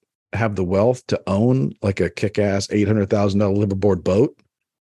that have the wealth to own a kick-ass $800,000 liveaboard boat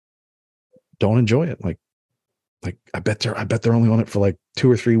don't enjoy it. I bet they're only on it for 2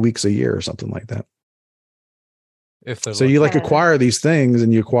 or 3 weeks a year or something like that. So you acquire these things,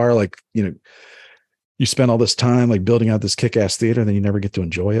 and you acquire you spend all this time building out this kick-ass theater, and then you never get to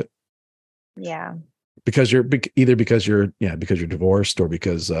enjoy it. Yeah. Because you're because you're divorced, or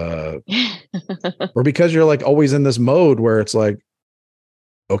because you're always in this mode where it's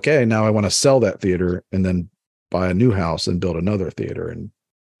okay, now I want to sell that theater and then buy a new house and build another theater. And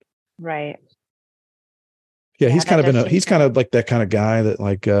right. Yeah, he's kind of like that kind of guy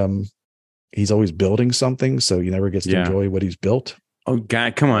that he's always building something, so he never gets to enjoy what he's built. Oh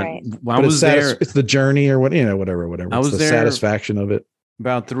God, come on. Right. Well, I was there. It's the journey or whatever. I was the there satisfaction of it.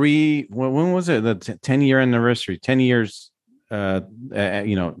 About when was it? The 10-year anniversary, 10 years,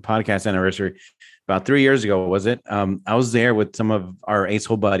 podcast anniversary. About 3 years ago, was it? I was there with some of our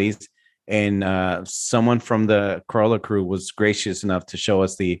Acehole buddies, and someone from the Corolla crew was gracious enough to show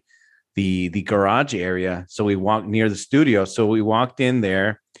us the garage area. So we walked near the studio. So we walked in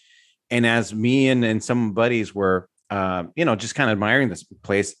there, And as me and some buddies were, just kind of admiring this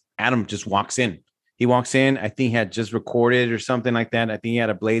place, Adam just walks in. He walks in. I think he had just recorded or something like that. I think he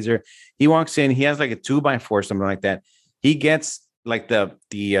had a blazer. He walks in. He has like a 2x4, something like that. He gets like the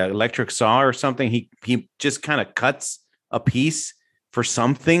electric saw or something. He just kind of cuts a piece for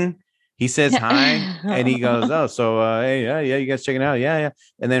something. He says hi, and he goes, "Oh, so hey, yeah, you guys checking it out, yeah."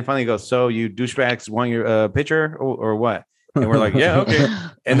 And then finally he goes, "So you douchebags want your picture or what?" And we're like, "Yeah, okay."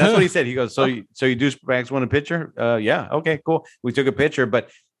 And that's what he said. He goes, "So you douchebags want a picture? Yeah, okay, cool." We took a picture, but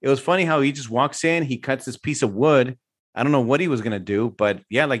it was funny how he just walks in, he cuts this piece of wood. I don't know what he was gonna do, but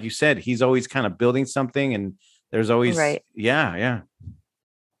yeah, like you said, he's always kind of building something, and there's always Right. yeah.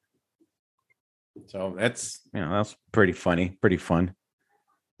 So that's pretty funny, pretty fun.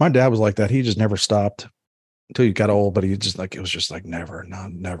 My dad was like that. He just never stopped until he got old, but he just like, it was just like never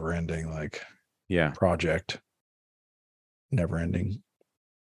ending, like Yeah. project. Never ending.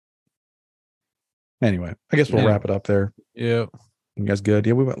 Anyway, I guess we'll wrap it up there. Yeah. You guys good?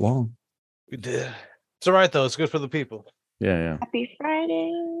 Yeah, we went long. We did. It's all right though. It's good for the people. Yeah. Happy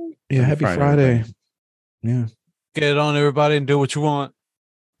Friday. Yeah, happy Friday. everybody. Yeah. Get it on, everybody, and do what you want.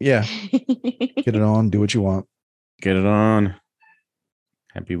 Yeah. Get it on. Do what you want. Get it on.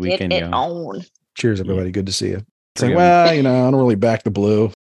 Happy weekend, Get it y'all. on. Cheers, everybody. Good to see you. It's Pretty like, good. well, I don't really back the blue.